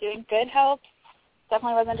winning and doing good helps.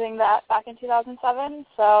 Definitely wasn't doing that back in 2007.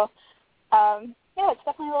 So, it's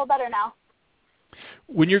definitely a little better now.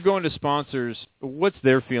 When you're going to sponsors, what's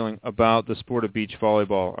their feeling about the sport of beach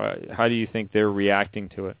volleyball? How do you think they're reacting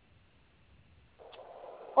to it?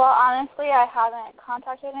 Well, honestly, I haven't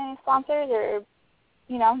contacted any sponsors or,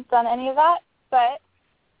 done any of that. But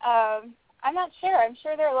I'm not sure. I'm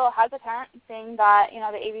sure they're a little hesitant, seeing that, the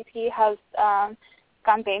AVP has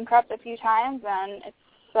gone bankrupt a few times and it's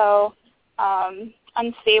so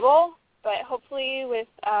unstable. But hopefully with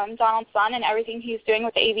Donald Sun and everything he's doing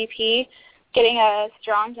with the AVP, getting a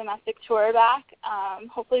strong domestic tour back,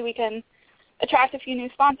 hopefully we can attract a few new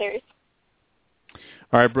sponsors.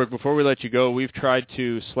 All right, Brooke, before we let you go, we've tried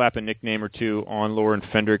to slap a nickname or two on Lauren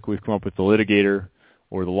Fendrick. We've come up with the litigator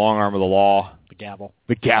or the long arm of the law. The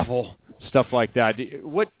gavel, stuff like that.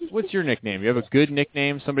 What's your nickname? You have a good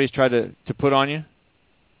nickname somebody's tried to put on you?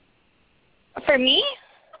 For me?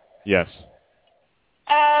 Yes.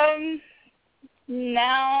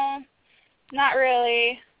 No, not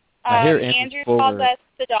really. I hear Andrew calls us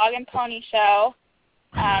the Dog and Pony Show,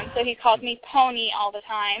 so he calls me Pony all the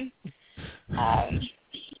time.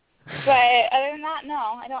 But other than that, no,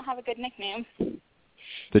 I don't have a good nickname.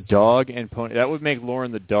 The Dog and Pony. That would make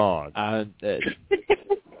Lauren the dog.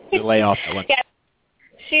 Lay off that one. Yeah,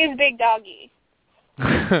 she's Big Doggy.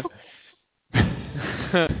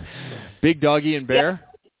 Big Doggy and Bear? Yeah.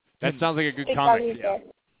 That sounds like a good Big comic. Yeah.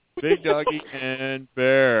 Big Doggy and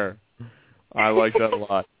Bear. I like that a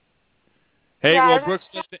lot. Hey, yeah, well, Brooke,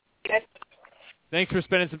 thanks for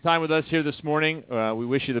spending some time with us here this morning. We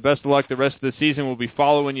wish you the best of luck the rest of the season. We'll be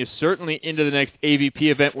following you certainly into the next AVP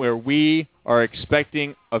event where we are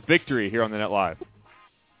expecting a victory here on the Net Live.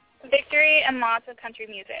 Victory and lots of country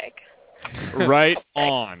music. Right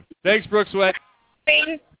on. Thanks, Brooke Sweat.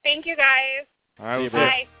 Thank you, guys. All right,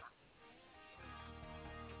 bye.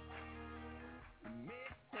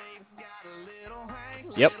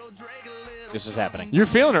 Yep. This is happening. You're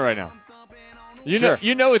feeling it right now. You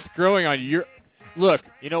know it's growing on you. Look,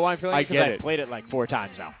 you know why I'm feeling it? Because I've played it like 4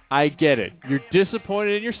 times now. I get it. You're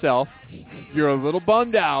disappointed in yourself. You're a little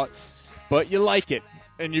bummed out, but you like it.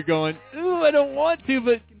 And you're going, ooh, I don't want to,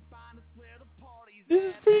 but this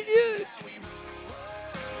is pretty good.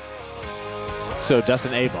 So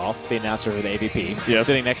Dustin Abel, the announcer for the AVP,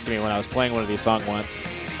 sitting next to me when I was playing one of these songs once,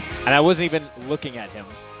 and I wasn't even looking at him.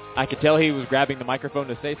 I could tell he was grabbing the microphone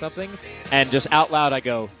to say something, and just out loud I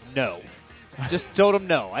go, no. Just told him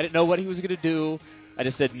no. I didn't know what he was going to do. I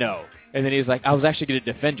just said no. And then he was like, I was actually going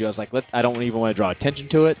to defend you. I was like, I don't even want to draw attention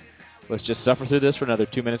to it. Let's just suffer through this for another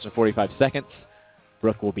 2 minutes and 45 seconds.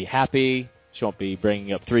 Brooke will be happy. She won't be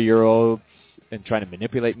bringing up 3-year-olds and trying to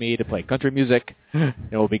manipulate me to play country music. And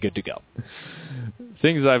we'll be good to go.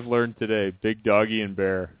 Things I've learned today, Big Doggy and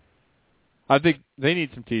Bear. I think they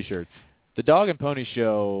need some T-shirts. The Dog and Pony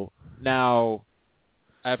Show, now,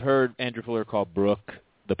 I've heard Andrew Fuller call Brooke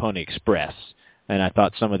the Pony Express, and I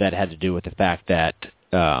thought some of that had to do with the fact that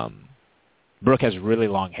Brooke has really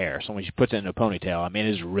long hair, so when she puts it in a ponytail, it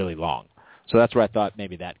is really long. So that's where I thought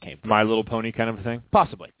maybe that came from. My Little Pony kind of a thing?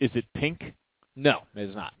 Possibly. Is it pink? No, it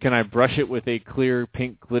is not. Can I brush it with a clear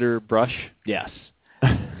pink glitter brush? Yes.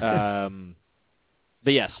 But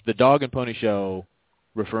yes, the Dog and Pony Show,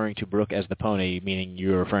 referring to Brooke as the pony, meaning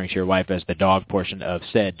you're referring to your wife as the dog portion of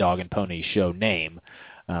said Dog and Pony Show name.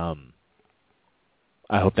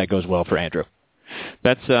 I hope that goes well for Andrew.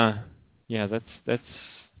 That's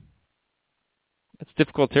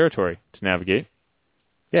difficult territory to navigate.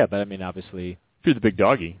 Yeah, but obviously, if you're the big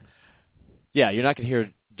doggy. Yeah, you're not going to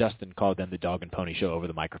hear Dustin call them the Dog and Pony Show over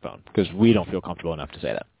the microphone because we don't feel comfortable enough to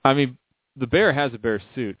say that. The bear has a bear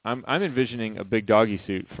suit. I'm envisioning a big doggy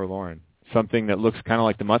suit for Lauren. Something that looks kind of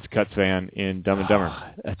like the Mutz Cuts van in Dumb and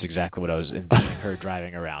Dumber. That's exactly what I was envisioning her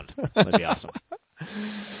driving around. That'd be awesome.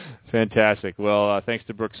 Fantastic. Well, thanks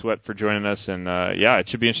to Brooke Sweat for joining us. And, it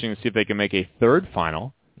should be interesting to see if they can make a third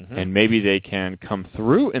final. Mm-hmm. And maybe they can come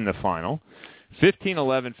through in the final.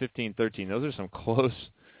 15-11, 15-13. Those are some close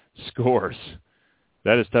scores.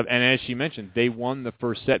 That is tough. And as she mentioned, they won the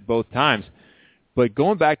first set both times. But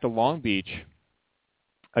going back to Long Beach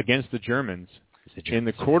against the Germans in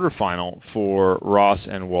the quarterfinal for Ross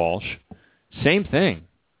and Walsh, same thing.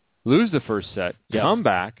 Lose the first set, come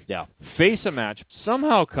back, face a match,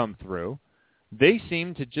 somehow come through. They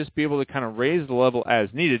seem to just be able to kind of raise the level as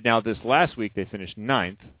needed. Now, this last week, they finished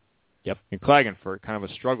 9th in Klagenfurt, kind of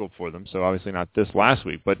a struggle for them, so obviously not this last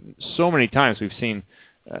week. But so many times we've seen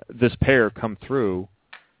this pair come through,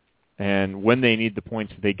 and when they need the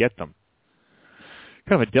points, they get them.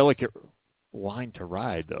 Kind of a delicate line to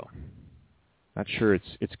ride, though. Not sure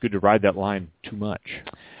it's good to ride that line too much.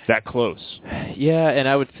 That close. Yeah, and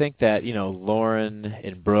I would think that, Lauren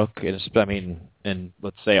and Brooke, and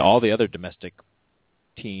let's say all the other domestic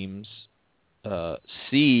teams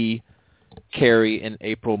see Cary in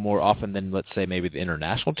April more often than, let's say, maybe the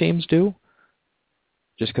international teams do,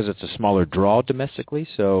 just because it's a smaller draw domestically.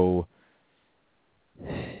 So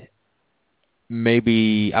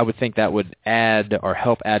maybe I would think that would add or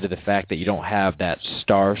help add to the fact that you don't have that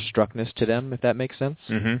star-struckness to them, if that makes sense.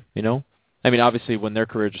 Mm-hmm. You know? I mean, obviously, when their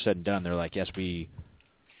careers are said and done, they're like, yes, we...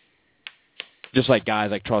 Just like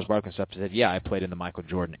guys like Charles Barkley and stuff said, yeah, I played in the Michael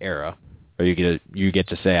Jordan era. Or you get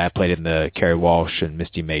to say, I played in the Kerry Walsh and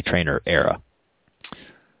Misty May Traynor era.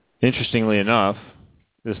 Interestingly enough,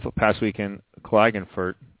 this past weekend,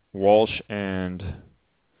 Klagenfurt, Walsh and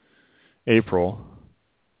April,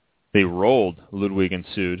 they rolled Ludwig and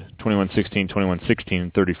Sud 21-16, 21-16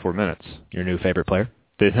 in 34 minutes. Your new favorite player?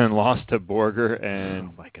 They then lost to Borger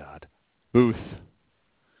and Booth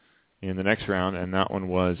in the next round, and that one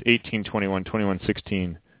was 18-21,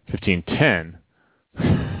 21-16, 15-10.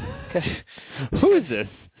 Who is this?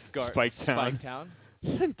 Spiketown.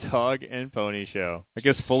 Dog and Pony Show. I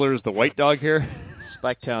guess Fuller is the white dog here.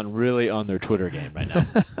 Spiketown really on their Twitter game right now.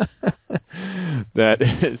 That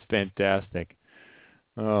is fantastic.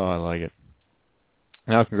 Oh, I like it.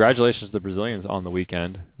 Now, congratulations to the Brazilians on the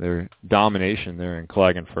weekend. Their domination there in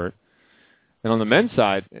Klagenfurt. And on the men's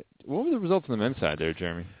side, what were the results on the men's side there,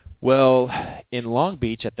 Jeremy? Well, in Long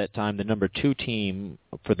Beach at that time, the number 2 team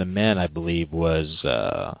for the men, I believe, was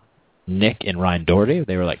Nick and Ryan Doherty.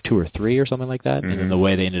 They were like 2 or 3 or something like that. Mm-hmm. And then the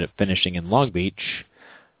way they ended up finishing in Long Beach,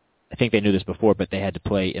 I think they knew this before, but they had to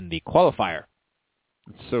play in the qualifier.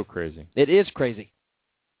 It's so crazy. It is crazy.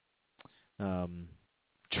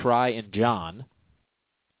 Try and John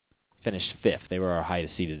finished 5th. They were our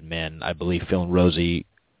highest seeded men. I believe Phil and Rosie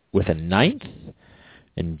with a 9th.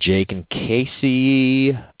 And Jake and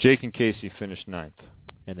Casey finished 9th.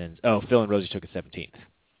 And then, Phil and Rosie took a 17th.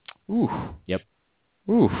 Ooh. Yep.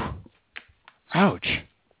 Ooh. Ouch.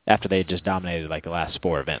 After they had just dominated like the last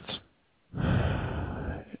 4 events.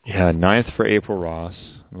 Yeah, 9th for April Ross.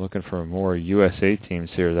 I'm looking for more USA teams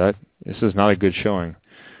here. This is not a good showing.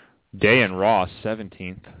 Day and Ross,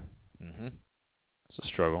 17th. Mm-hmm. It's a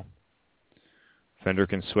struggle.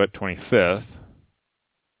 Fendrick and Sweat, 25th.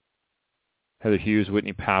 Heather Hughes,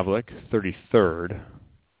 Whitney Pavlik, 33rd.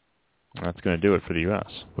 That's going to do it for the U.S.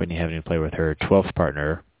 Whitney having to play with her 12th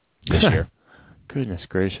partner this year. Goodness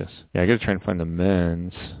gracious. Yeah, I got to try and find the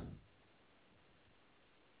men's.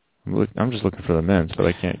 I'm just looking for the men's, but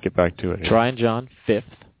I can't get back to it. Try and John, 5th.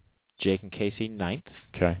 Jake and Casey, 9th.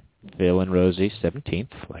 Okay. Phil and Rosie,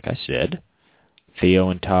 17th, like I said. Theo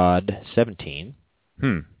and Todd, 17.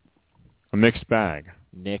 A mixed bag.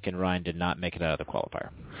 Nick and Ryan did not make it out of the qualifier.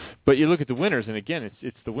 But you look at the winners, and again,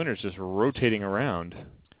 it's the winners just rotating around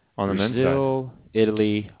on the men's side. Brazil,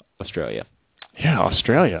 Italy, Australia. Yeah,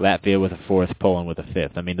 Australia. Latvia with a 4th, Poland with a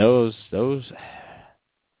 5th. I mean, those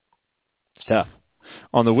tough.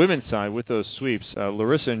 On the women's side, with those sweeps,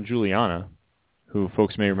 Larissa and Juliana, who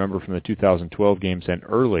folks may remember from the 2012 games and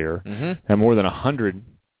earlier, had more than 100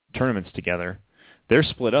 tournaments together. They're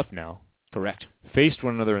split up now. Correct. Faced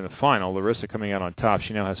one another in the final. Larissa coming out on top.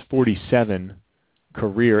 She now has 47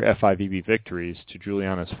 career FIVB victories to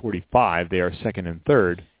Juliana's 45. They are second and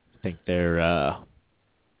third. I think they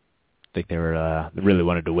really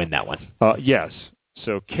wanted to win that one. Yes.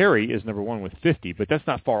 So Cary is number 1 with 50, but that's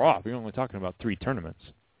not far off. We're only talking about 3 tournaments.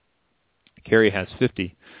 Cary has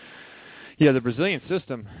 50. Yeah, the Brazilian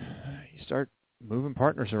system, you start moving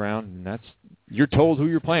partners around, and you're told who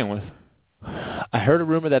you're playing with. I heard a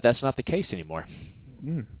rumor that that's not the case anymore.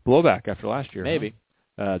 Blowback after last year. Maybe.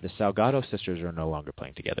 The Salgado sisters are no longer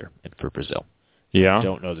playing together for Brazil. Yeah. I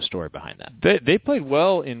don't know the story behind that. They played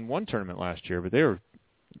well in one tournament last year, but they were,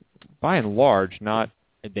 by and large, not...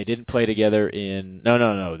 They didn't play together in...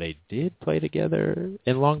 No. They did play together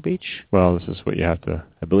in Long Beach. Well, this is what you have to...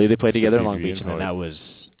 I believe they played together in Long Beach, and then that was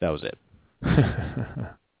it.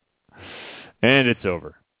 And it's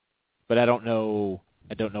over. But I don't know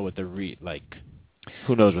what the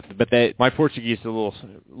who knows what, but my Portuguese is a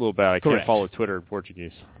little bad. I can't follow Twitter in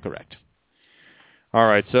Portuguese. Correct. All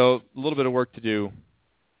right, so a little bit of work to do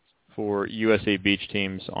for USA Beach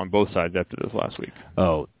teams on both sides after this last week.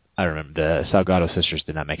 Oh, I remember the Salgado sisters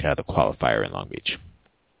did not make it out of the qualifier in Long Beach.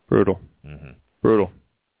 Brutal. Mm-hmm. Brutal.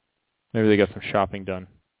 Maybe they got some shopping done.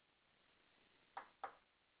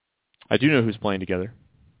 I do know who's playing together.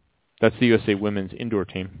 That's the USA women's indoor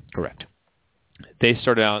team. Correct. They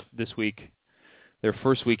started out this week, their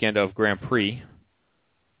first weekend of Grand Prix,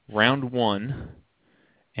 round 1,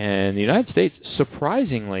 and the United States,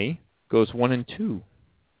 surprisingly, goes 1-2.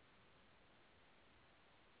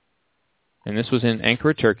 And this was in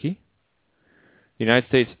Ankara, Turkey. The United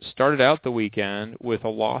States started out the weekend with a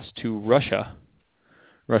loss to Russia,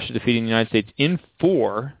 Russia defeating the United States in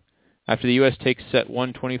 4. After the U.S. takes set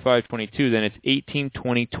 1, 25-22, then it's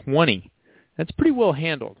 18-20-20. That's pretty well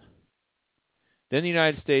handled. Then the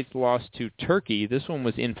United States lost to Turkey. This one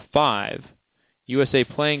was in 5. USA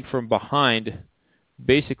playing from behind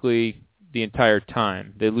basically the entire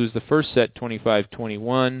time. They lose the first set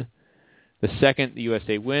 25-21. The second, the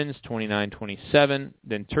USA wins 29-27.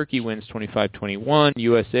 Then Turkey wins 25-21.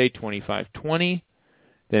 USA 25-20.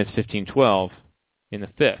 Then it's 15-12 in the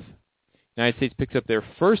 5th. United States picks up their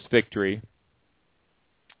first victory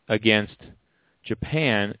against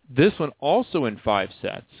Japan. This one also in 5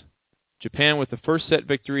 sets. Japan with the first set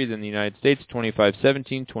victory, then the United States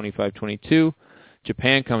 25-17, 25-22.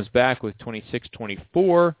 Japan comes back with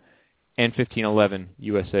 26-24 and 15-11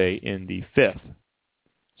 USA in the 5th.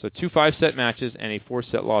 So 2 5-set matches and a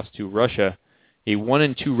 4-set loss to Russia. A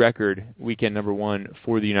 1-2 record, weekend number 1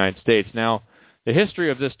 for the United States. Now, the history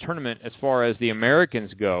of this tournament as far as the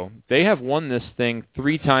Americans go, they have won this thing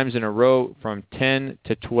 3 times in a row from 10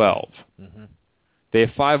 to 12. Mm-hmm. They have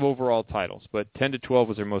 5 overall titles, but 10 to 12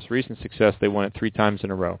 was their most recent success. They won it 3 times in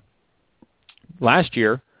a row. Last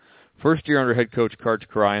year, first year under head coach Karch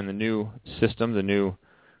Karai in the new system, the new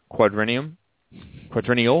quadrennial,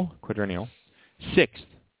 6th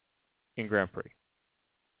in Grand Prix.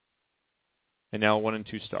 And now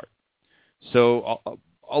 1-2 start. So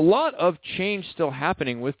a lot of change still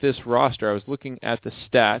happening with this roster. I was looking at the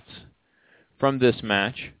stats from this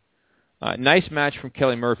match. Nice match from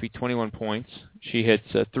Kelly Murphy, 21 points. She hits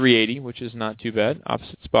 380, which is not too bad.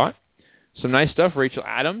 Opposite spot. Some nice stuff. Rachel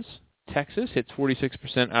Adams, Texas, hits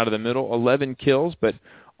 46% out of the middle, 11 kills, but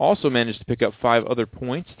also managed to pick up 5 other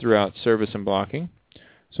points throughout service and blocking.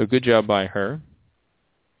 So good job by her.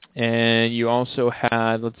 And you also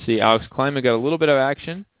had, Alex Kleiman got a little bit of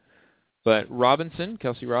action. But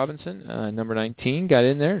Kelsey Robinson, number 19, got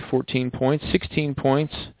in there, 14 points, 16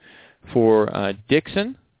 points for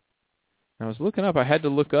Dixon. I was looking up, I had to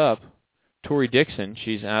look up Tori Dixon.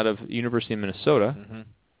 She's out of the University of Minnesota,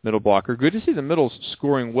 middle blocker. Good to see the middles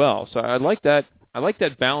scoring well. So I like that. I like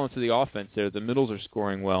that balance of the offense there. The middles are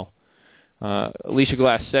scoring well. Alicia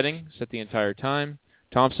Glass set the entire time.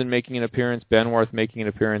 Thompson making an appearance. Banwarth making an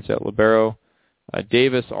appearance at libero.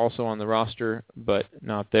 Davis also on the roster, but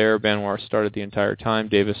not there. Banwarth started the entire time.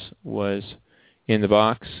 Davis was in the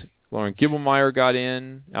box. Lauren Gibbelmeyer got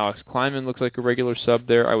in. Alex Kleiman looks like a regular sub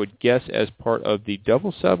there. I would guess as part of the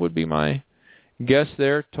double sub would be my guess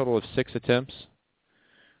there. Total of 6 attempts.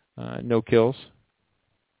 No kills.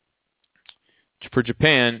 For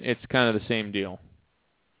Japan, it's kind of the same deal.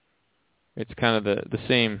 It's kind of the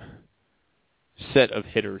same set of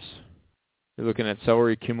hitters. You're looking at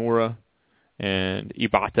Saori Kimura and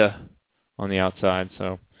Ibata on the outside.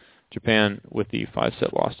 So Japan with the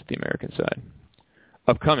 5-set loss to the American side.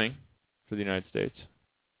 Upcoming for the United States,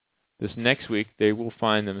 this next week they will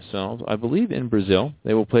find themselves, I believe, in Brazil.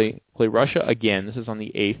 They will play Russia again. This is on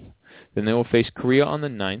the 8th. Then they will face Korea on the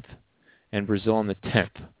 9th and Brazil on the 10th.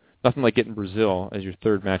 Nothing like getting Brazil as your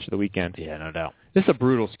 3rd match of the weekend. Yeah, no doubt. This is a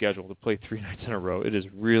brutal schedule to play 3 nights in a row. It is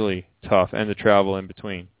really tough, and the travel in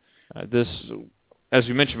between. This, as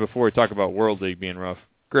we mentioned before, we talk about World League being rough.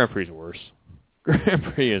 Grand Prix is worse.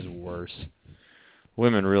 Grand Prix is worse.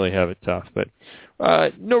 Women really have it tough, but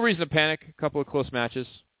no reason to panic. A couple of close matches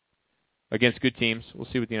against good teams. We'll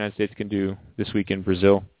see what the United States can do this week in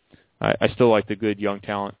Brazil. I still like the good young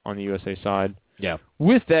talent on the USA side. Yeah.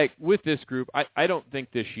 With this group, I don't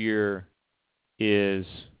think this year is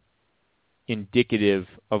indicative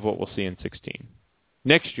of what we'll see in 16.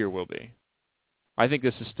 Next year will be. I think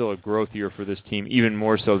this is still a growth year for this team, even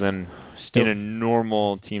more so than in a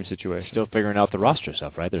normal team situation. Still figuring out the roster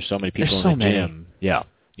stuff, right? There's so many people in the gym. Yeah.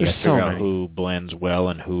 You got to figure out who blends well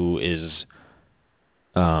and who is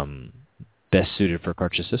best suited for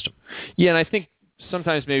Karch's system. Yeah, and I think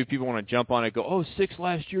sometimes maybe people want to jump on it, go, 6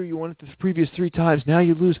 last year, you won it the previous 3 times, now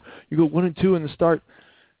you lose, you go 1-2 in the start.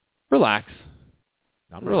 Relax.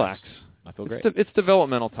 Relax. I feel great. It's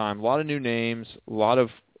developmental time. A lot of new names, a lot of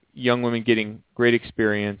young women getting great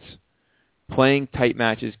experience, playing tight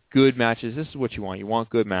matches, good matches. This is what you want. You want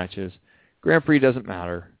good matches. Grand Prix doesn't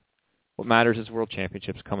matter. What matters is World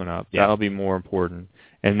Championships coming up. Yeah. That'll be more important.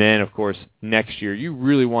 And then, of course, next year, you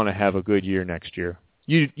really want to have a good year next year.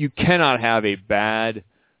 You cannot have a bad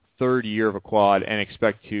 3rd year of a quad and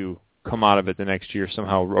expect to come out of it the next year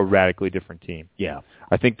somehow a radically different team. Yeah.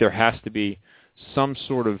 I think there has to be some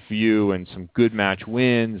sort of view and some good match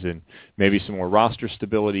wins and maybe some more roster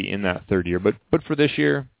stability in that 3rd year. But for this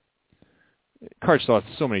year, Karch still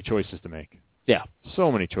has so many choices to make. Yeah.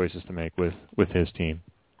 So many choices to make with his team.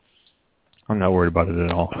 I'm not worried about it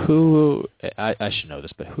at all. I should know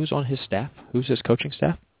this, but who's on his staff? Who's his coaching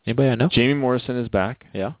staff? Anybody I know? Jamie Morrison is back.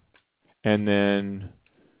 Yeah. And then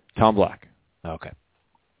Tom Black. Okay.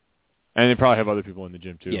 And they probably have other people in the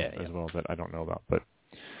gym, too, as well, that I don't know about. But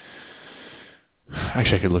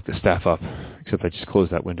actually, I could look the staff up, except I just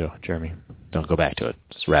closed that window, Jeremy. Don't go back to it.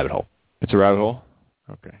 It's a rabbit hole. It's a rabbit hole?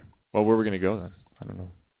 Okay. Well, where are we going to go, then? I don't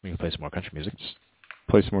know. We can play some more country music. Just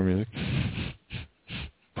play some more music?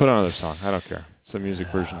 Put on another song. I don't care. It's the music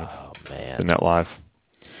version of the Net Live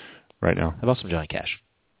right now. How about some Johnny Cash?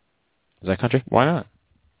 Is that country? Why not?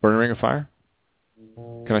 Burn a Ring of Fire?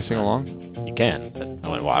 Can I sing along? You can, but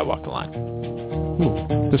I walk the line.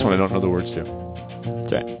 Ooh, this one I don't know the words to.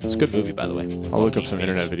 It's right. It's a good movie, by the way. I'll look up some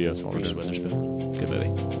internet videos. Bruce Witherspoon. Good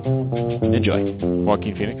movie. Enjoy.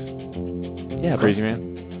 Joaquin Phoenix? Yeah. Crazy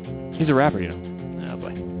Man? He's a rapper, you know. Oh,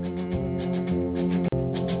 boy.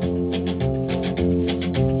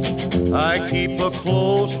 I keep a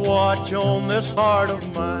close watch on this heart of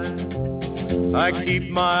mine. I keep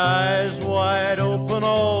my eyes wide open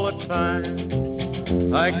all the time.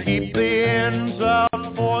 I keep the ends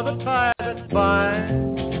out for the tie that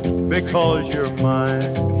binds. Because you're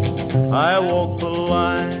mine, I walk the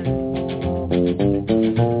line.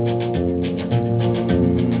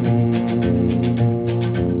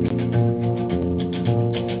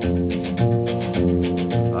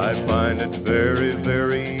 I find it very,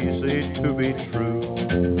 very easy to be true.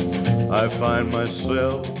 I find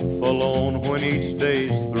myself alone when each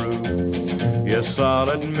day's through. Yes, I'll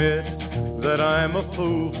admit that I'm a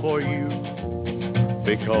fool for you.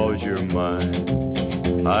 Because you're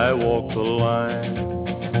mine, I walk the line.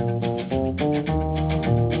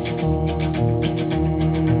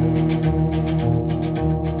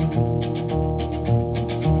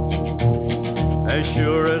 As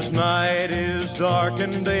sure as night is dark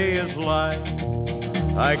and day is light,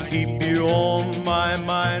 I keep you on my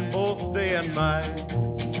mind both day and night.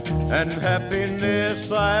 And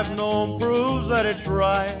happiness I've known proves that it's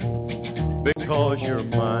right. Because you're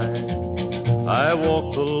mine, I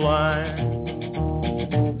walk the line.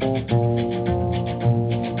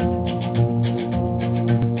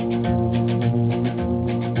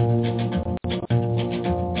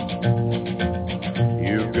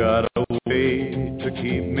 You've got a way to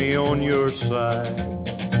keep me on your side.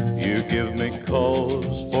 You give me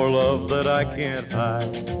cause for love that I can't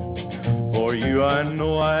hide. For you I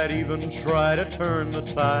know I'd even try to turn the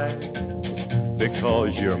tide. Because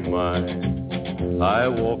you're mine, I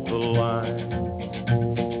walk the line.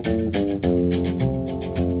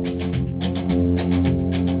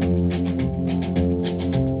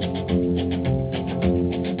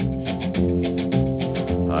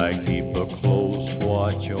 I keep a close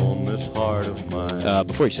watch on this heart of mine.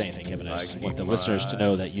 Before you say anything, Kevin, I just want the listeners to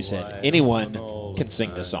know that you said anyone can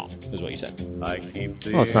sing this song, is what you said. Well,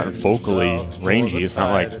 it's not vocally rangy. It's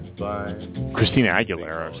not like Christina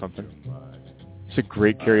Aguilera or something. It's a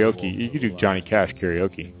great karaoke. You can do Johnny Cash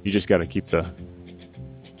karaoke. You just got to keep it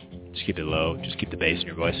low. Just keep the bass in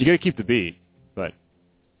your voice. You got to keep the beat, but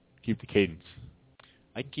keep the cadence.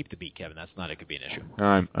 I can keep the beat, Kevin. That's not. It could be an issue.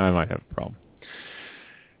 I might have a problem.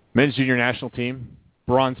 Men's junior national team,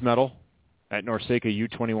 bronze medal at Norseca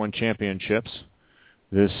U21 Championships.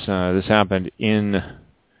 This happened in,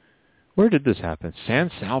 where did this happen?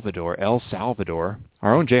 San Salvador, El Salvador.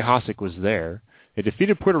 Our own Jay Hosick was there. They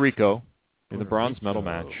defeated Puerto Rico in the bronze medal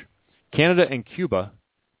match. Canada and Cuba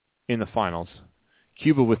in the finals.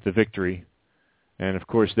 Cuba with the victory. And, of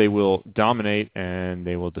course, they will dominate and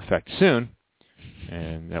they will defect soon.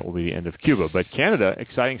 And that will be the end of Cuba. But Canada,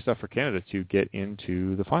 exciting stuff for Canada to get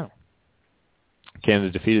into the final.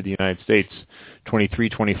 Canada defeated the United States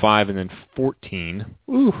 23-25 and then 14.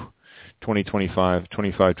 20-25,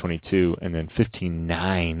 25-22, and then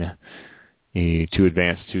 15-9 to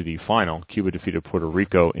advance to the final. Cuba defeated Puerto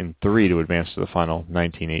Rico in 3 to advance to the final,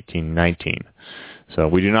 19-18-19. So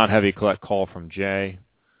we do not have a collect call from Jay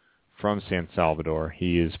from San Salvador.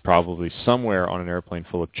 He is probably somewhere on an airplane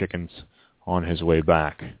full of chickens on his way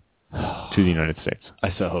back to the United States.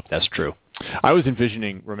 I so hope that's true. I was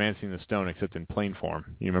envisioning Romancing the Stone, except in plane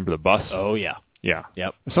form. You remember the bus? Oh, yeah. Yeah.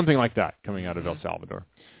 Yep. Something like that coming out of El Salvador.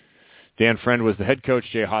 Dan Friend was the head coach,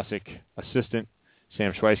 Jay Hosick assistant,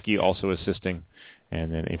 Sam Schweisky also assisting,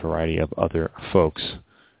 and then a variety of other folks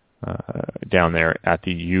down there at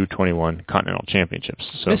the U21 Continental Championships.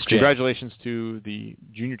 So congratulations to the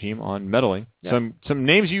junior team on medaling. Yep. Some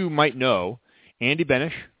names you might know. Andy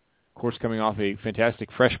Benish, of course, coming off a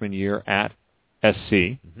fantastic freshman year at SC.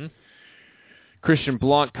 Mm-hmm. Christian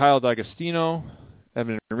Blount, Kyle D'Agostino,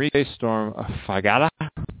 Evan Enrique, Storm Fagada. I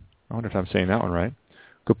wonder if I'm saying that one right.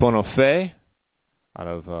 Capono Fe, out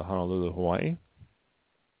of Honolulu, Hawaii.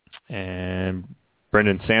 And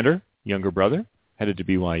Brendan Sander, younger brother, headed to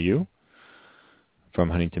BYU from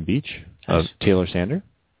Huntington Beach, of Taylor Sander.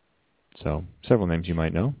 So several names you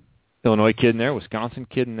might know. Illinois kid in there, Wisconsin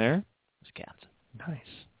kid in there. Wisconsin. Nice.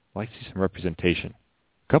 Like to see some representation.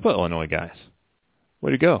 A couple of Illinois guys.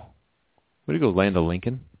 Way to go. Way to go, Land of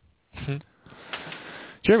Lincoln.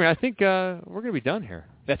 Jeremy, I think we're going to be done here.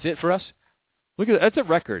 That's it for us? Look at that. That's a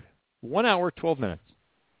record. 1 hour, 12 minutes.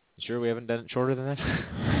 You sure we haven't done it shorter than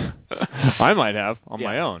that? I might have on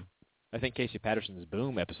my own. I think Casey Patterson's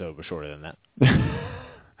Boom episode was shorter than that.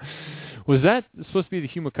 Was that supposed to be the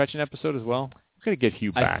Hugh McCutcheon episode as well? We're going to get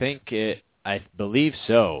Hugh back. I believe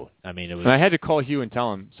so. I mean, it was. And I had to call Hugh and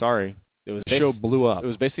tell him, sorry, the show blew up. It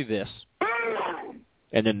was basically this,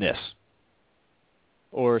 and then this.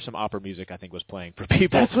 Or some opera music, I think, was playing for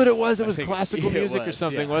people. That's what it was. It was classical music or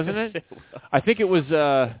something, wasn't it? I think it was.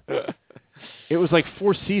 It was like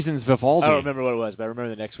Four Seasons Vivaldi. I don't remember what it was, but I remember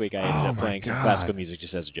the next week I ended up playing some classical music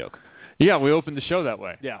just as a joke. Yeah, we opened the show that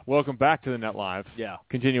way. Yeah. Welcome back to the Net Live. Yeah.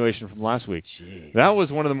 Continuation from last week. Jeez. That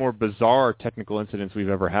was one of the more bizarre technical incidents we've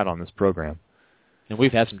ever had on this program. And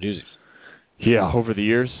we've had some doozies. Yeah, over the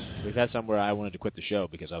years. We've had some where I wanted to quit the show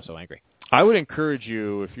because I was so angry. I would encourage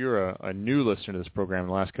you, if you're a new listener to this program in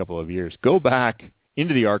the last couple of years, go back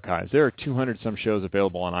into the archives. There are 200-some shows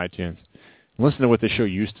available on iTunes. Listen to what the show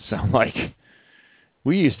used to sound like.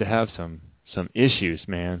 We used to have some issues,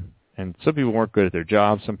 man. And some people weren't good at their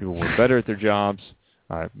jobs. Some people were better at their jobs.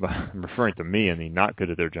 I'm referring to me and the not good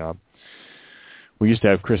at their job. We used to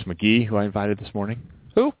have Chris McGee, who I invited this morning.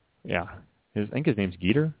 Who? Yeah. I think his name's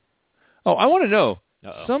Geeter. Oh, I want to know.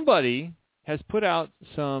 Uh-oh. Somebody has put out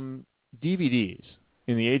some DVDs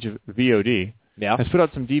in the age of VOD. Yeah. Has put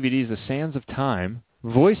out some DVDs, The Sands of Time,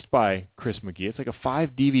 voiced by Chris McGee. It's like a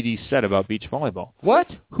 5-DVD set about beach volleyball. What?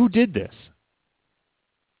 Who did this?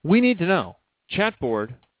 We need to know.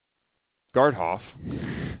 Chatboard, Gardhoff.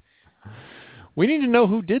 We need to know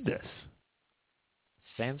who did this.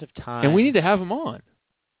 Sands of Time. And we need to have him on.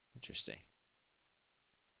 Interesting.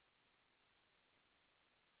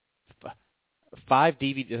 5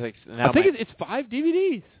 DVDs. Like, I think it's 5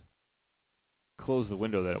 DVDs. Close the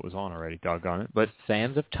window that it was on already, doggone it. But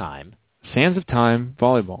Sands of Time. Sands of Time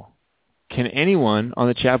volleyball. Can anyone on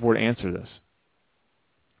the chat board answer this?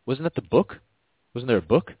 Wasn't that the book? Wasn't there a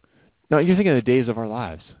book? No, you're thinking of the days of our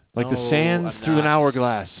lives. Like the sands I'm through not. an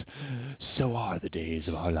hourglass. So are the days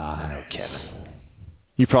of our lives. No, Kevin.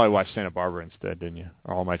 You probably watched Santa Barbara instead, didn't you?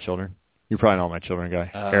 Or All My Children. You're probably an All My Children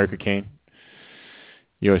guy. Erica Kane.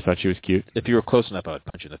 You always thought she was cute. If you were close enough, I would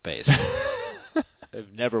punch you in the face.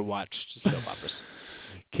 I've never watched soap operas.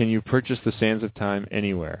 Can you purchase the Sands of Time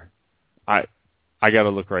anywhere? I got to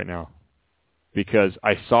look right now. Because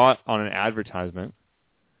I saw it on an advertisement.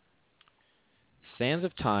 Sands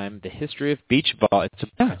of Time, The History of Beach Volleyball.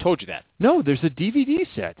 I told you that. No, there's a DVD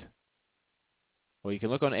set. Well, you can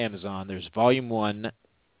look on Amazon. There's Volume 1,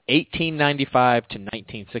 1895 to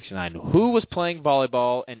 1969. Who was playing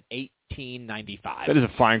volleyball in 1895? That is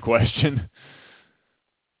a fine question.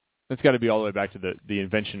 That's got to be all the way back to the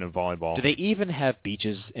invention of volleyball. Do they even have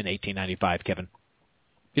beaches in 1895, Kevin?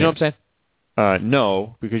 You know what I'm saying?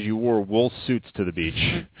 No, because you wore wool suits to the beach.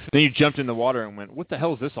 Then you jumped in the water and went, what the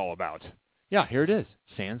hell is this all about? Yeah, here it is.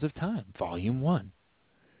 Sands of Time, Volume 1.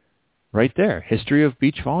 Right there. History of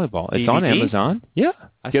Beach Volleyball. It's DVD? on Amazon. Yeah.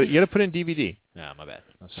 You got to put in DVD. No, my bad.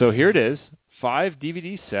 So here it is. 5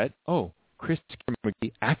 DVD set. Oh, Chris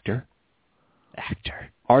McGee, actor.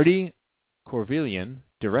 Artie Corvillian,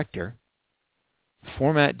 director.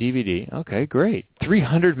 Format DVD. Okay, great.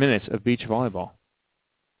 300 minutes of beach volleyball.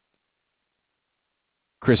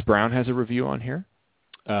 Chris Brown has a review on here.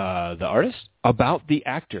 The artist? About the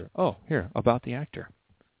actor. Oh, here, about the actor.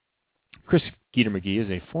 Chris Geeter McGee is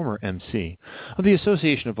a former MC of the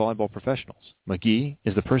Association of Volleyball Professionals. McGee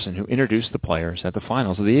is the person who introduced the players at the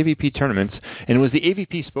finals of the AVP tournaments and was the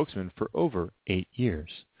AVP spokesman for over 8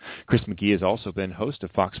 years. Chris McGee has also been host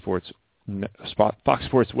of Fox Sports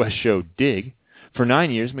West show Dig. For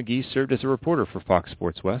 9 years, McGee served as a reporter for Fox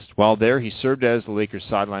Sports West. While there, he served as the Lakers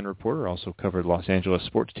sideline reporter, also covered Los Angeles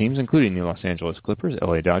sports teams, including the Los Angeles Clippers,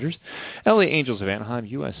 LA Dodgers, LA Angels of Anaheim,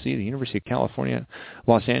 USC, the University of California,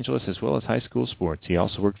 Los Angeles, as well as high school sports. He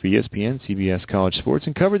also worked for ESPN, CBS College Sports,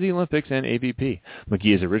 and covered the Olympics and AVP.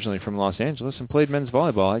 McGee is originally from Los Angeles and played men's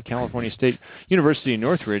volleyball at California State University in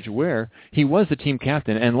Northridge, where he was the team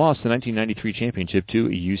captain and lost the 1993 championship to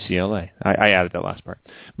UCLA. I added that last part.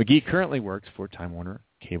 McGee currently works for Time Warner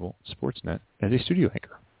Cable Sportsnet as a studio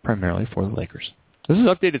anchor, primarily for the Lakers. This is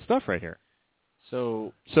updated stuff right here.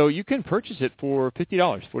 So you can purchase it for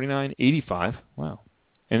 $50, $49.85. Wow.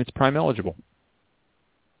 And it's Prime eligible.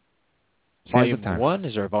 Volume 1?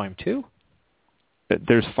 Is there a Volume 2?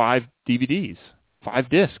 There's 5 DVDs, 5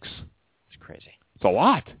 discs. It's crazy. It's a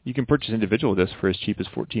lot. You can purchase individual discs for as cheap as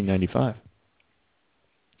 $14.95.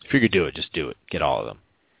 If you're going to do it, just do it. Get all of them.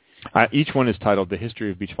 Each one is titled The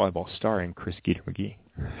History of Beach Volleyball, starring Chris Geeter McGee.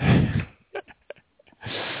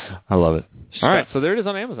 I love it. All right, so there it is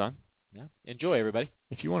on Amazon. Yeah. Enjoy, everybody.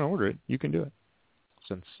 If you want to order it, you can do it.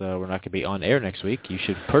 Since we're not going to be on air next week, you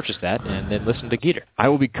should purchase that and then listen to Geeter. I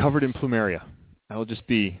will be covered in plumeria. I will just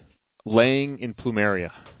be laying in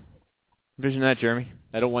plumeria. Envision that, Jeremy?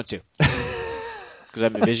 I don't want to. Because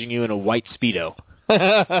I'm envisioning you in a white Speedo.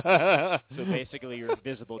 So basically you're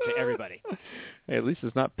invisible to everybody. Hey, at least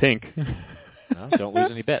it's not pink. No, don't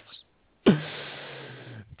lose any bets.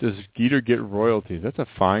 Does Geeter get royalties? That's a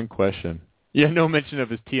fine question. Yeah, no mention of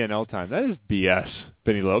his TNL time. That is BS.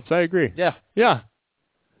 Benny Lopes, I agree. Yeah. Yeah.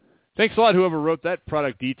 Thanks a lot, whoever wrote that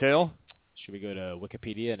product detail. Should we go to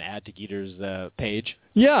Wikipedia and add to Geeter's page?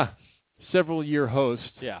 Yeah. Several-year host.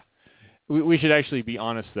 Yeah. We should actually be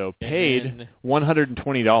honest, though. Paid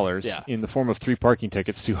 $120 in the form of 3 parking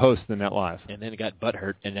tickets to host the Net Live. And then got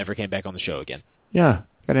butthurt and never came back on the show again. Yeah.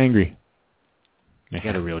 Got angry. He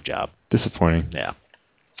got a real job. Disappointing. Yeah.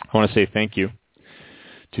 I want to say thank you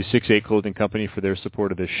to 6'8 Clothing Company for their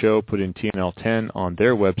support of this show. Put in TNL10 on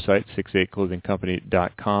their website,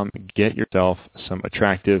 68clothingcompany.com. Get yourself some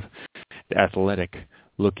attractive,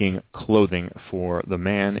 athletic-looking clothing for the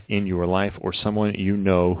man in your life or someone you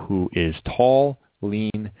know who is tall,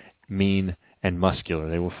 lean, mean, and muscular.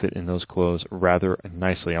 They will fit in those clothes rather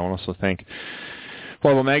nicely. I want to also thank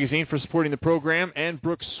Volleyball Magazine for supporting the program and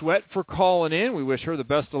Brooke Sweat for calling in. We wish her the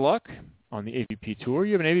best of luck on the AVP Tour.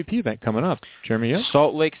 You have an AVP event coming up, Jeremy. Yeah?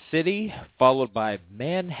 Salt Lake City, followed by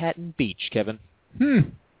Manhattan Beach, Kevin.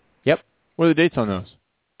 Yep. What are the dates on those?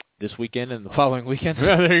 This weekend and the following weekend.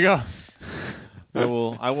 Yeah, there you go.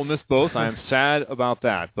 I will miss both. I am sad about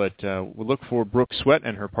that, but we'll look for Brooke Sweat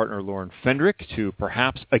and her partner Lauren Fendrick to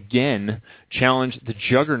perhaps again challenge the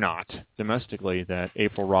juggernaut domestically that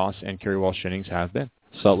April Ross and Kerry Walsh Jennings have been.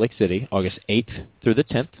 Salt Lake City, August 8th through the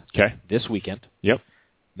 10th. Okay. This weekend. Yep.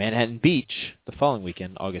 Manhattan Beach the following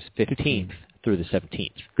weekend, August 15th through the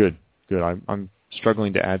 17th. Good. I'm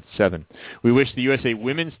struggling to add 7. We wish the USA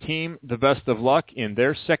women's team the best of luck in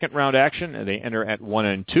their second round action. They enter at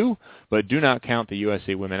 1-2, but do not count the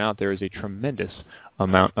USA women out. There is a tremendous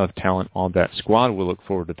amount of talent on that squad. We'll look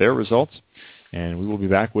forward to their results, and we will be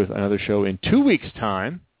back with another show in 2 weeks'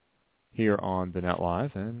 time here on the Net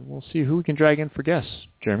Live, and we'll see who we can drag in for guests,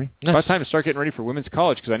 Jeremy. It's about time to start getting ready for women's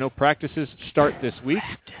college, because I know practices start this week.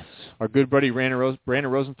 Our good buddy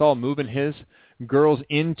Brandon Rosenthal moving his girls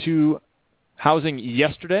into housing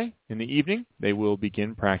yesterday in the evening. They will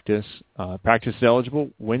begin practice eligible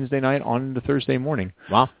Wednesday night on into Thursday morning.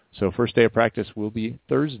 Wow. So first day of practice will be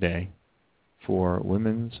Thursday for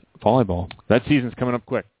women's volleyball. That season's coming up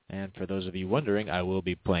quick. And for those of you wondering, I will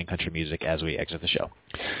be playing country music as we exit the show.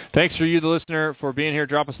 Thanks for you, the listener, for being here.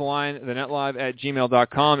 Drop us a line,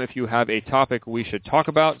 thenetlive@gmail.com. If you have a topic we should talk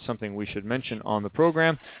about, something we should mention on the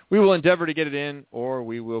program, we will endeavor to get it in, or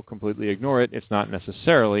we will completely ignore it. It's not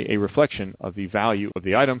necessarily a reflection of the value of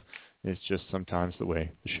the item. It's just sometimes the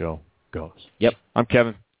way the show goes. Yep. I'm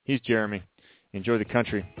Kevin. He's Jeremy. Enjoy the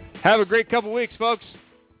country. Have a great couple weeks, folks.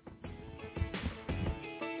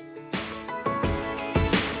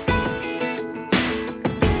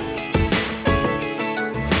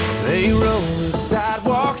 They roll the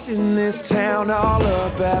sidewalks in this town all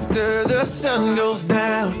up after the sun goes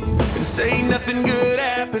down, and say nothing good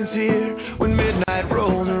happens here when midnight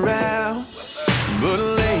rolls around. But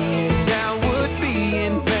laying down would be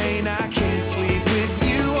in vain. I can't sleep with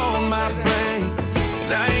you on my brain,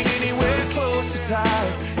 and I ain't anywhere close to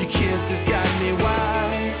tired. Your kiss has got me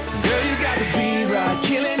wild. Girl, you got the beat right,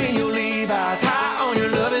 killing in your Levi's. High on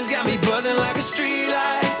your loving, got me buzzing like a street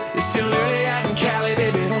light. It's still early out in Cali,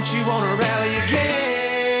 baby. You wanna rally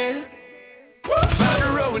again? Find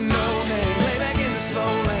a road with no name, lay back in the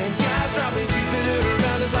slow lane. Skies dropping, creeping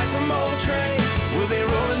around us like some old train. We'll be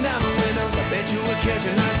rolling down the windows, I bet you will catch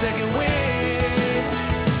a 9-second wind.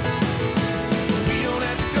 We don't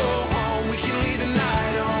have to go home, we can leave the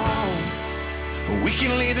night on. We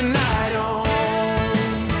can leave the night on.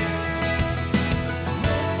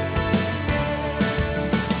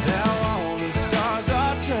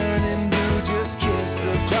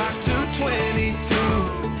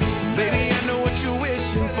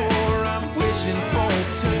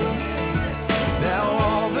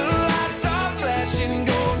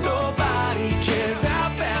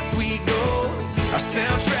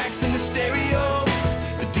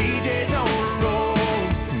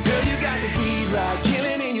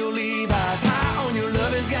 Killing in your Levi's, high on your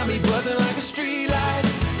loving, got me buzzing like a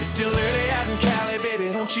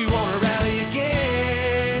don't you wanna rally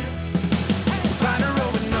again? Find a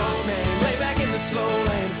road with no name, lay back in the slow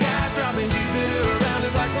lane. Guys dropping Jupiter around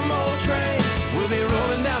us like some old train. We'll be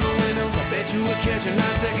rolling down the windows, I bet you we'll catch a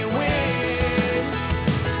 9-second wind.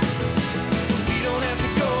 We don't have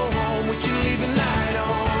to go home, we can leave the night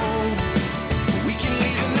on. We can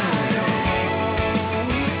leave the night on.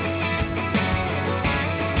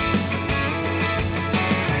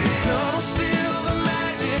 Come steal the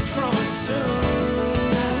magic from us soon.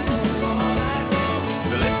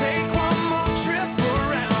 Let's take one more trip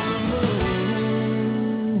around the moon.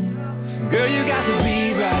 Girl, you got the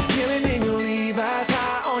beat right, killing in your Levi's.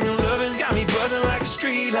 High on your lovin', got me buzzing like a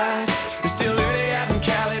street light. It's still early out in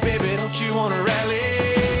Cali, baby, don't you wanna rally?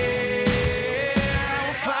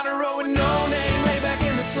 We'll find a road with no name, lay back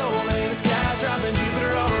in the slow lane. The sky's dropping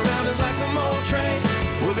Jupiter all around us like some old train.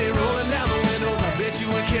 We'll be rolling down the windows, I bet you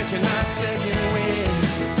we'll catch a 9-second wind.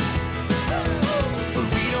 But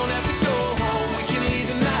we don't have to go home, we can leave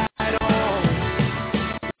the night on.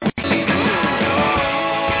 We can leave the night on.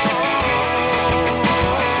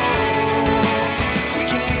 We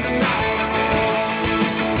can leave the night on.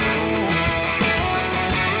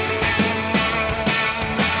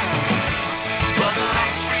 Buzzing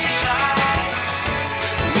like street lights,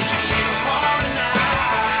 we can leave them all tonight.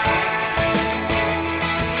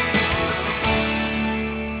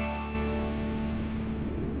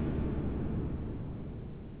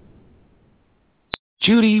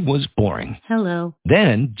 Judy was boring. Hello.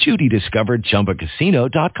 Then Judy discovered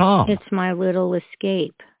ChumbaCasino.com. It's my little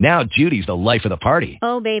escape. Now Judy's the life of the party.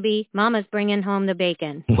 Oh, baby, mama's bringing home the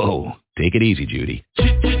bacon. Whoa, take it easy, Judy.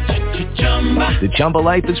 The Chumba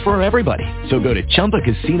life is for everybody. So go to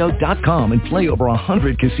ChumbaCasino.com and play over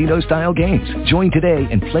 100 casino-style games. Join today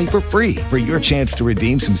and play for free for your chance to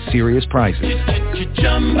redeem some serious prizes.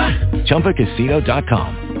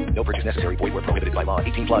 ChumbaCasino.com. No purchase necessary. Void where prohibited by law.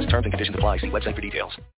 18+ terms and conditions apply. See website for details.